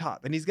over the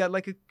top, and he's got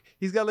like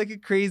a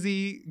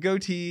crazy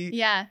goatee.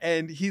 Yeah.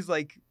 And he's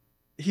an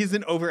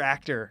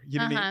overactor. You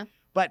know what I mean?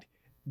 But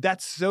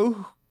that's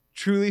so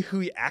truly who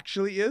he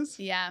actually is.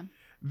 Yeah.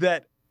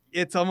 That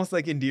it's almost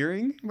like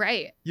endearing.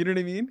 Right. You know what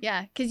I mean?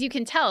 Yeah. Because you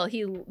can tell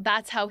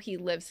that's how he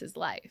lives his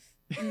life.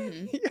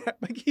 Yeah.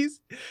 Like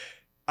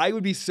I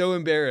would be so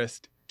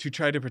embarrassed to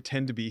try to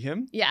pretend to be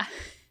him. Yeah.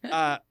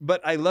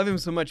 But I love him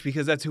so much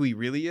because that's who he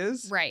really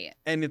is. Right.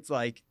 And it's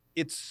like,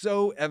 it's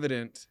so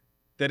evident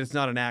that it's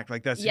not an act.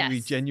 Like, that's who he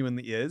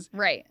genuinely is.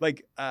 Right.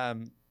 Like,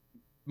 one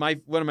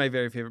of my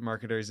very favorite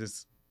marketers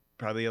is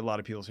probably a lot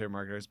of people's favorite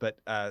marketers, but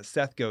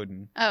Seth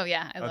Godin. Oh,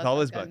 yeah. I love with all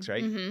Seth his Godin. books,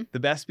 right? The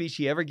best speech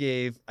he ever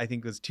gave, I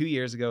think, was 2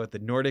 years ago at the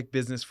Nordic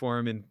Business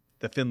Forum in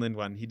the Finland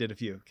one. He did a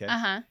few,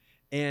 okay?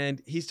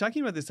 And he's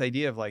talking about this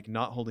idea of like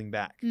not holding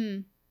back.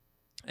 And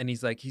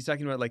he's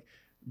talking about like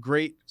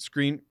great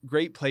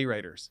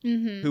playwriters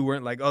who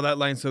weren't like, oh, that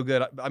line's so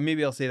good,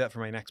 maybe I'll say that for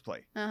my next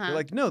play. They're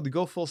like, no, they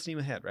go full steam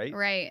ahead, right?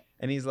 Right.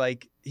 And he's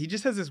like, he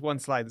just has this one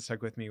slide that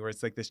stuck with me where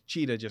it's like this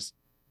cheetah just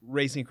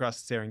racing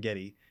across the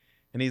Serengeti.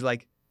 And he's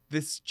like,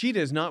 this cheetah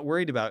is not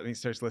worried about, and he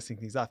starts listing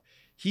things off.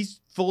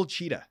 He's full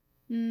cheetah.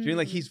 Doing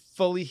like he's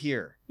fully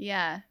here.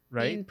 Yeah.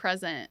 Right. Being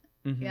present.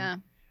 Yeah.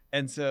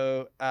 And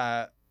so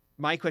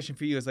my question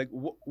for you is like,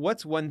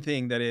 what's one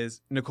thing that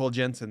is Nicole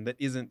Jensen that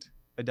isn't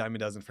a dime a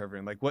dozen for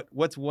everyone? Like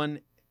what's one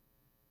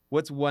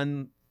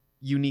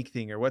unique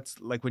thing, or what's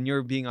like when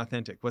you're being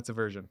authentic, what's a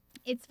version?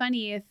 It's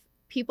funny, if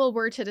people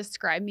were to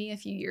describe me a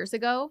few years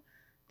ago,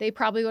 they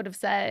probably would have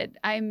said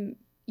I'm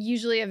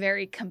usually a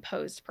very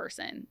composed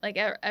person. Like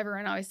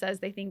everyone always says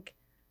they think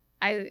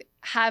I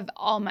have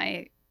all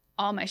my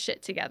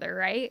shit together,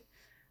 right?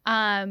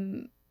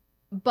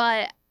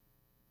 But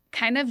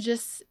kind of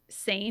just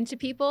saying to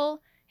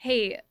people,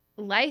 hey,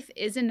 life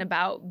isn't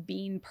about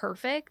being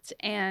perfect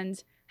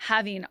and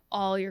having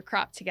all your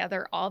crap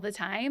together all the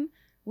time.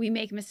 We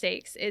make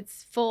mistakes.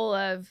 It's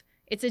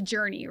a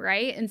journey,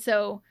 right? And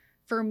so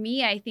for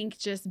me, I think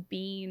just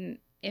being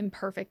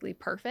imperfectly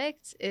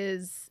perfect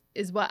is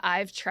what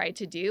I've tried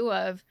to do.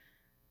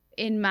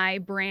 In my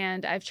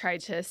brand, I've tried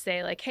to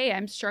say like, hey,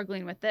 I'm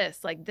struggling with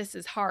this. Like, this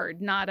is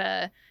hard. Not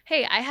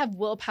hey, I have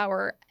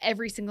willpower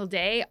every single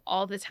day,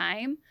 all the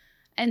time.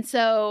 And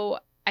so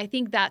I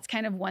think that's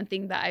kind of one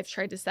thing that I've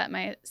tried to set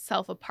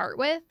myself apart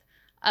with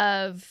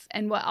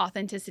and what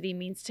authenticity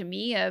means to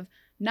me, of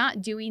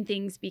not doing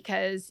things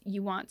because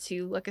you want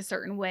to look a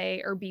certain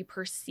way or be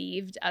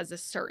perceived as a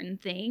certain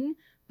thing,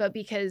 but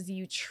because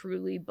you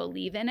truly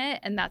believe in it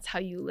and that's how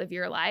you live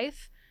your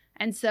life.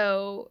 And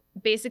so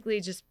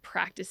basically just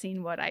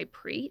practicing what I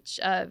preach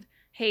of,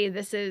 hey,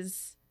 this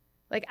is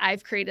like,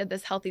 I've created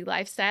this healthy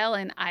lifestyle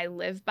and I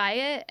live by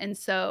it.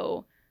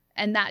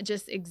 And that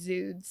just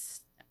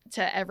exudes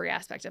to every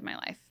aspect of my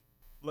life.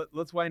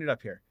 Let's wind it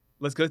up here.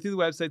 Let's go through the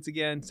websites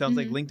again. Sounds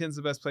like LinkedIn's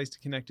the best place to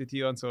connect with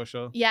you on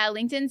social. Yeah,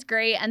 LinkedIn's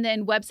great. And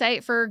then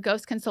website for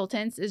Ghost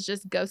Consultants is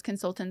just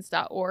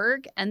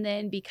ghostconsultants.org. And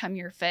then Become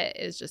Your Fit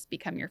is just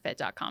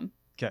becomeyourfit.com.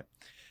 Okay.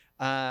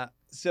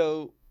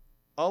 So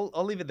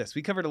I'll leave it this.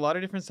 We covered a lot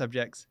of different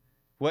subjects.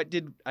 What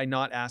did I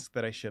not ask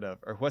that I should have?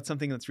 Or what's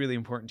something that's really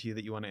important to you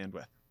that you want to end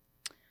with?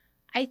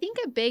 I think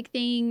a big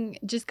thing,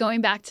 just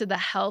going back to the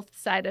health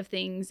side of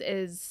things,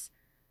 is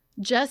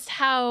just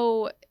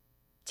how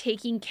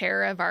taking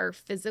care of our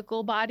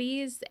physical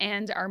bodies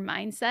and our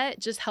mindset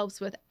just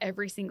helps with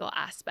every single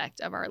aspect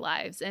of our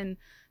lives. And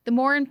the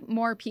more and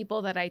more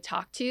people that I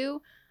talk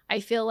to, I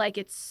feel like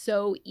it's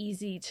so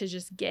easy to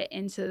just get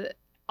into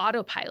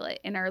autopilot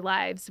in our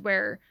lives,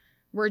 where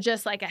we're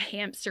just like a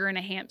hamster in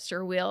a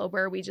hamster wheel,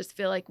 where we just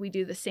feel like we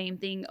do the same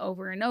thing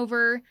over and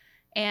over,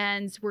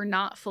 and we're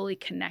not fully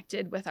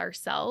connected with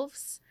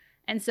ourselves.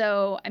 And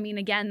so, I mean,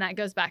 again, that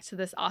goes back to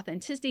this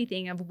authenticity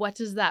thing of what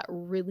does that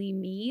really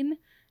mean?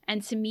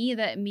 And to me,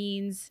 that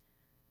means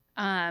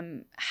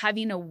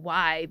having a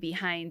why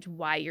behind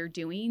why you're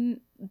doing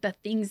the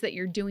things that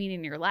you're doing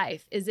in your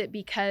life. Is it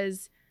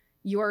because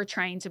you're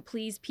trying to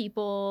please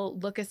people,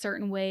 look a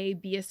certain way,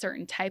 be a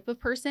certain type of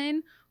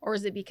person? Or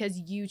is it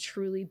because you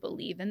truly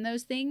believe in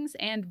those things?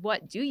 And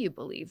what do you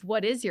believe?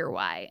 What is your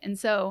why? And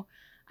so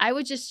I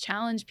would just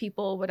challenge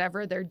people,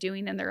 whatever they're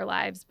doing in their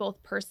lives,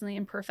 both personally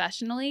and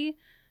professionally,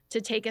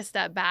 to take a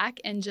step back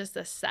and just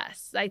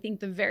assess. I think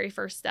the very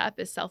first step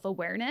is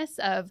self-awareness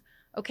of,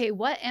 okay,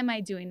 what am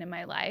I doing in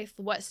my life?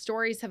 What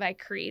stories have I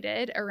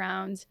created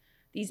around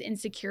these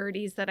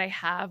insecurities that I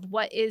have?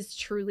 What is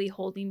truly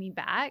holding me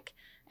back?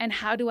 And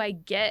how do I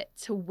get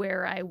to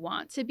where I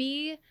want to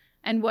be?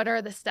 And what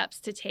are the steps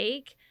to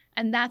take?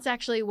 And that's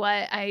actually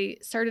what I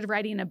started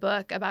writing a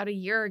book about a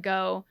year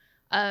ago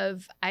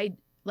of,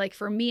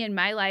 for me in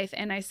my life.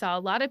 And I saw a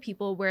lot of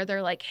people where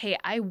they're like, hey,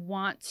 I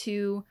want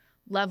to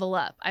level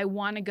up. I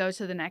want to go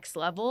to the next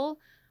level.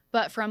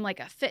 But from like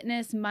a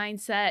fitness,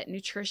 mindset,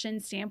 nutrition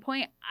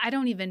standpoint, I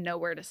don't even know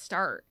where to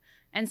start.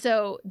 And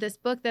so this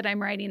book that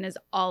I'm writing is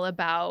all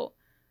about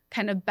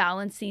kind of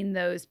balancing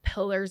those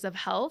pillars of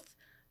health.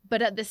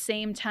 But at the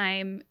same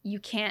time, you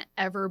can't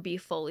ever be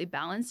fully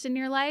balanced in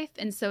your life.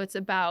 And so it's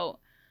about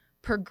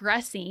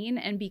progressing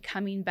and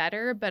becoming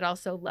better, but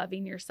also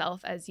loving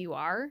yourself as you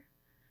are.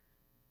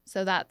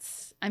 So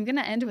I'm going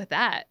to end with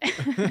that.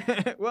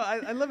 Well,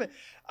 I love it.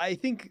 I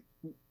think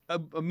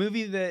a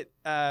movie that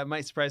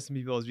might surprise some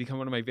people has become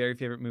one of my very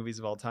favorite movies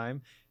of all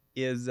time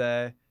is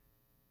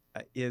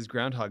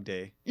Groundhog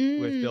Day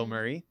with Bill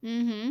Murray.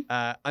 Mm-hmm.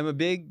 I'm a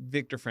big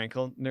Viktor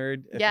Frankl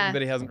nerd. If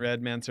anybody hasn't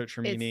read Man's Search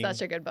for Meaning, it's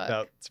such a good book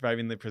about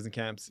surviving the prison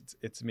camps.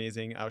 It's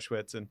amazing,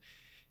 Auschwitz, and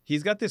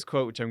he's got this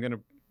quote which I'm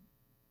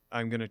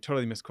gonna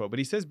totally misquote, but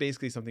he says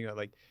basically something about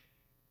like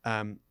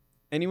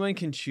anyone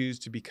can choose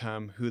to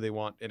become who they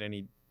want at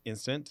any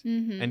instant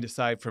and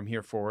decide from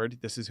here forward,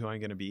 this is who I'm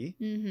going to be.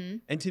 Mm-hmm.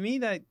 And to me,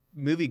 that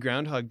movie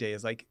Groundhog Day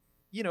is like,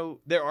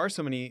 there are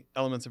so many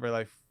elements of our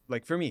life.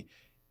 Like for me,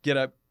 get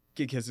up,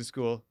 get kids to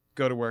school,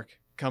 go to work,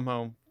 come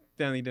home,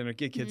 family dinner,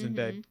 get kids in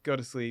bed, go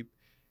to sleep,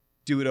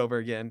 do it over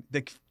again.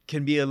 That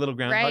can be a little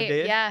Groundhog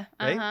Day. Yeah.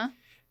 Right.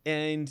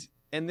 And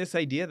this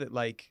idea that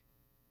like,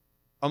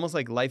 almost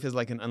like life is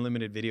like an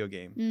unlimited video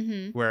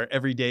game where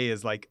every day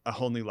is like a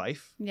whole new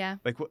life. Yeah.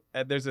 Like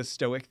there's a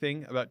Stoic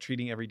thing about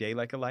treating every day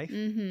like a life.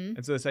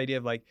 And so this idea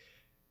of like,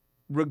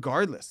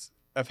 regardless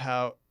of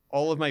how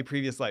all of my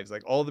previous lives,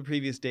 like all the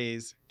previous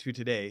days to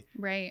today,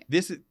 right?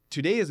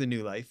 Today is a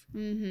new life.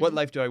 What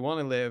life do I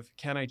want to live?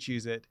 Can I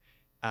choose it?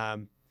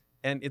 And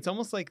it's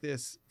almost like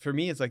this, for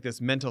me, it's like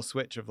this mental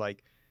switch of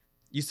like,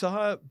 you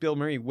saw Bill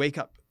Murray wake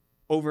up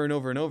over and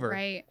over and over.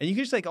 Right. And you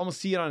can just like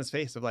almost see it on his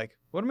face of like,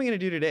 what am I going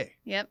to do today?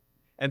 Yep.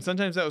 And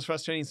sometimes that was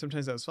frustrating.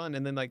 Sometimes that was fun.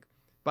 And then like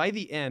by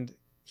the end,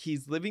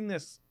 he's living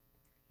this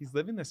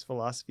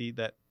philosophy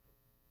that,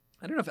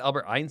 I don't know if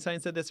Albert Einstein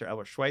said this or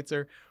Albert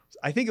Schweitzer.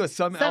 I think it was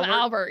some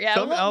Albert.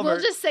 Yeah. We'll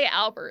just say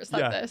Albert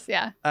said this.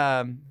 Yeah.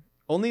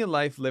 Only a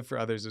life lived for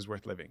others is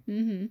worth living.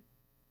 Mm-hmm.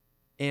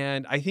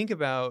 And I think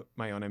about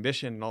my own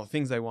ambition and all the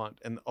things I want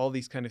and all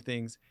these kind of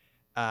things.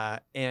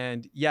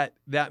 And yet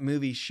that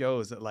movie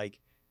shows that like,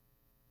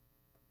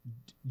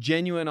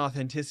 genuine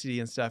authenticity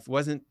and stuff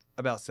wasn't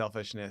about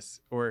selfishness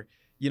or,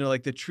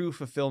 like the true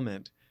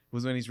fulfillment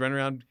was when he's running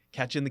around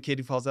catching the kid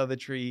who falls out of the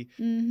tree,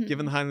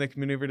 giving the Heimlich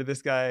maneuver to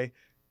this guy,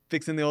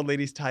 fixing the old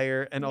lady's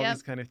tire and all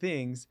these kind of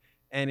things.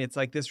 And it's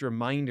like this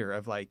reminder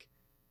of like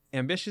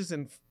ambition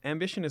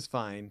is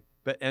fine,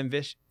 but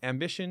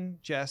ambition,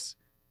 Jess,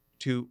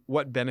 to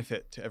what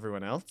benefit to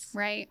everyone else,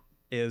 right,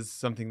 is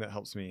something that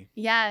helps me.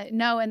 Yeah,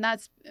 no. And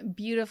that's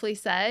beautifully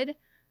said.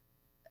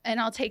 And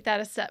I'll take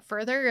that a step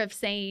further of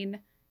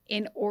saying,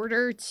 in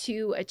order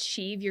to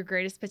achieve your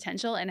greatest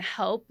potential and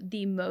help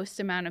the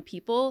most amount of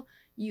people,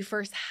 you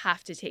first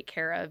have to take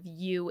care of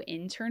you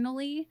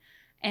internally.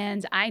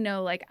 And I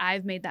know like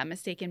I've made that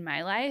mistake in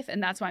my life.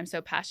 And that's why I'm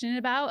so passionate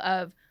about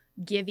of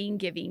giving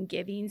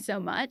so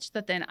much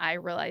that then I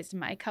realized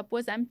my cup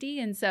was empty.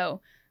 And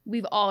so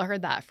we've all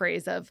heard that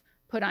phrase of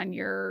put on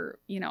your,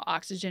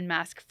 oxygen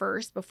mask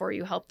first before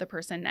you help the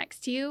person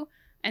next to you.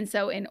 And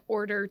so in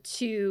order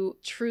to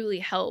truly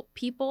help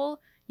people,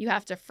 you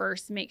have to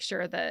first make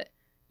sure that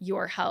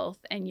your health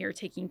and you're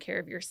taking care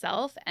of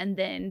yourself. And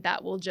then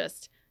that will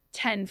just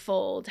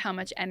tenfold how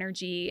much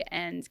energy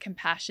and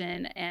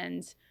compassion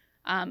and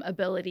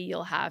ability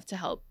you'll have to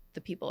help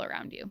the people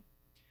around you.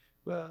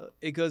 Well,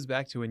 it goes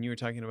back to when you were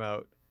talking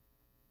about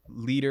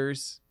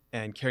leaders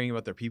and caring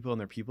about their people and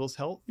their people's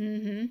health,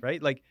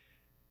 right? Like,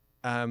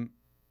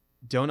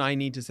 don't I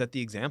need to set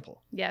the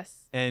example?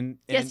 Yes. And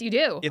yes, you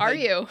do. Are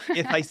you?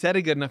 If I set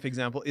a good enough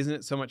example, isn't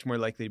it so much more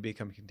likely to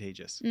become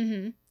contagious?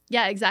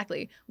 Yeah,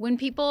 exactly. When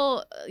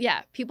people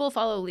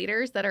follow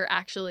leaders that are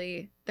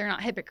actually, they're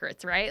not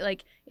hypocrites, right?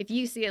 Like if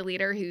you see a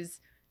leader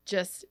who's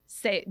just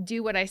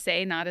do what I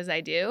say, not as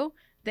I do,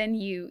 then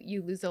you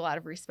lose a lot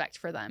of respect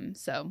for them.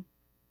 So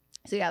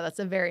yeah, that's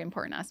a very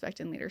important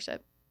aspect in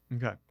leadership.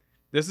 Okay.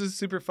 This is a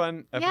super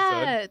fun episode.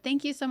 Yeah.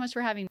 Thank you so much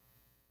for having me.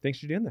 Thanks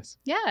for doing this.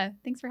 Yeah.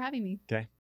 Thanks for having me. Okay.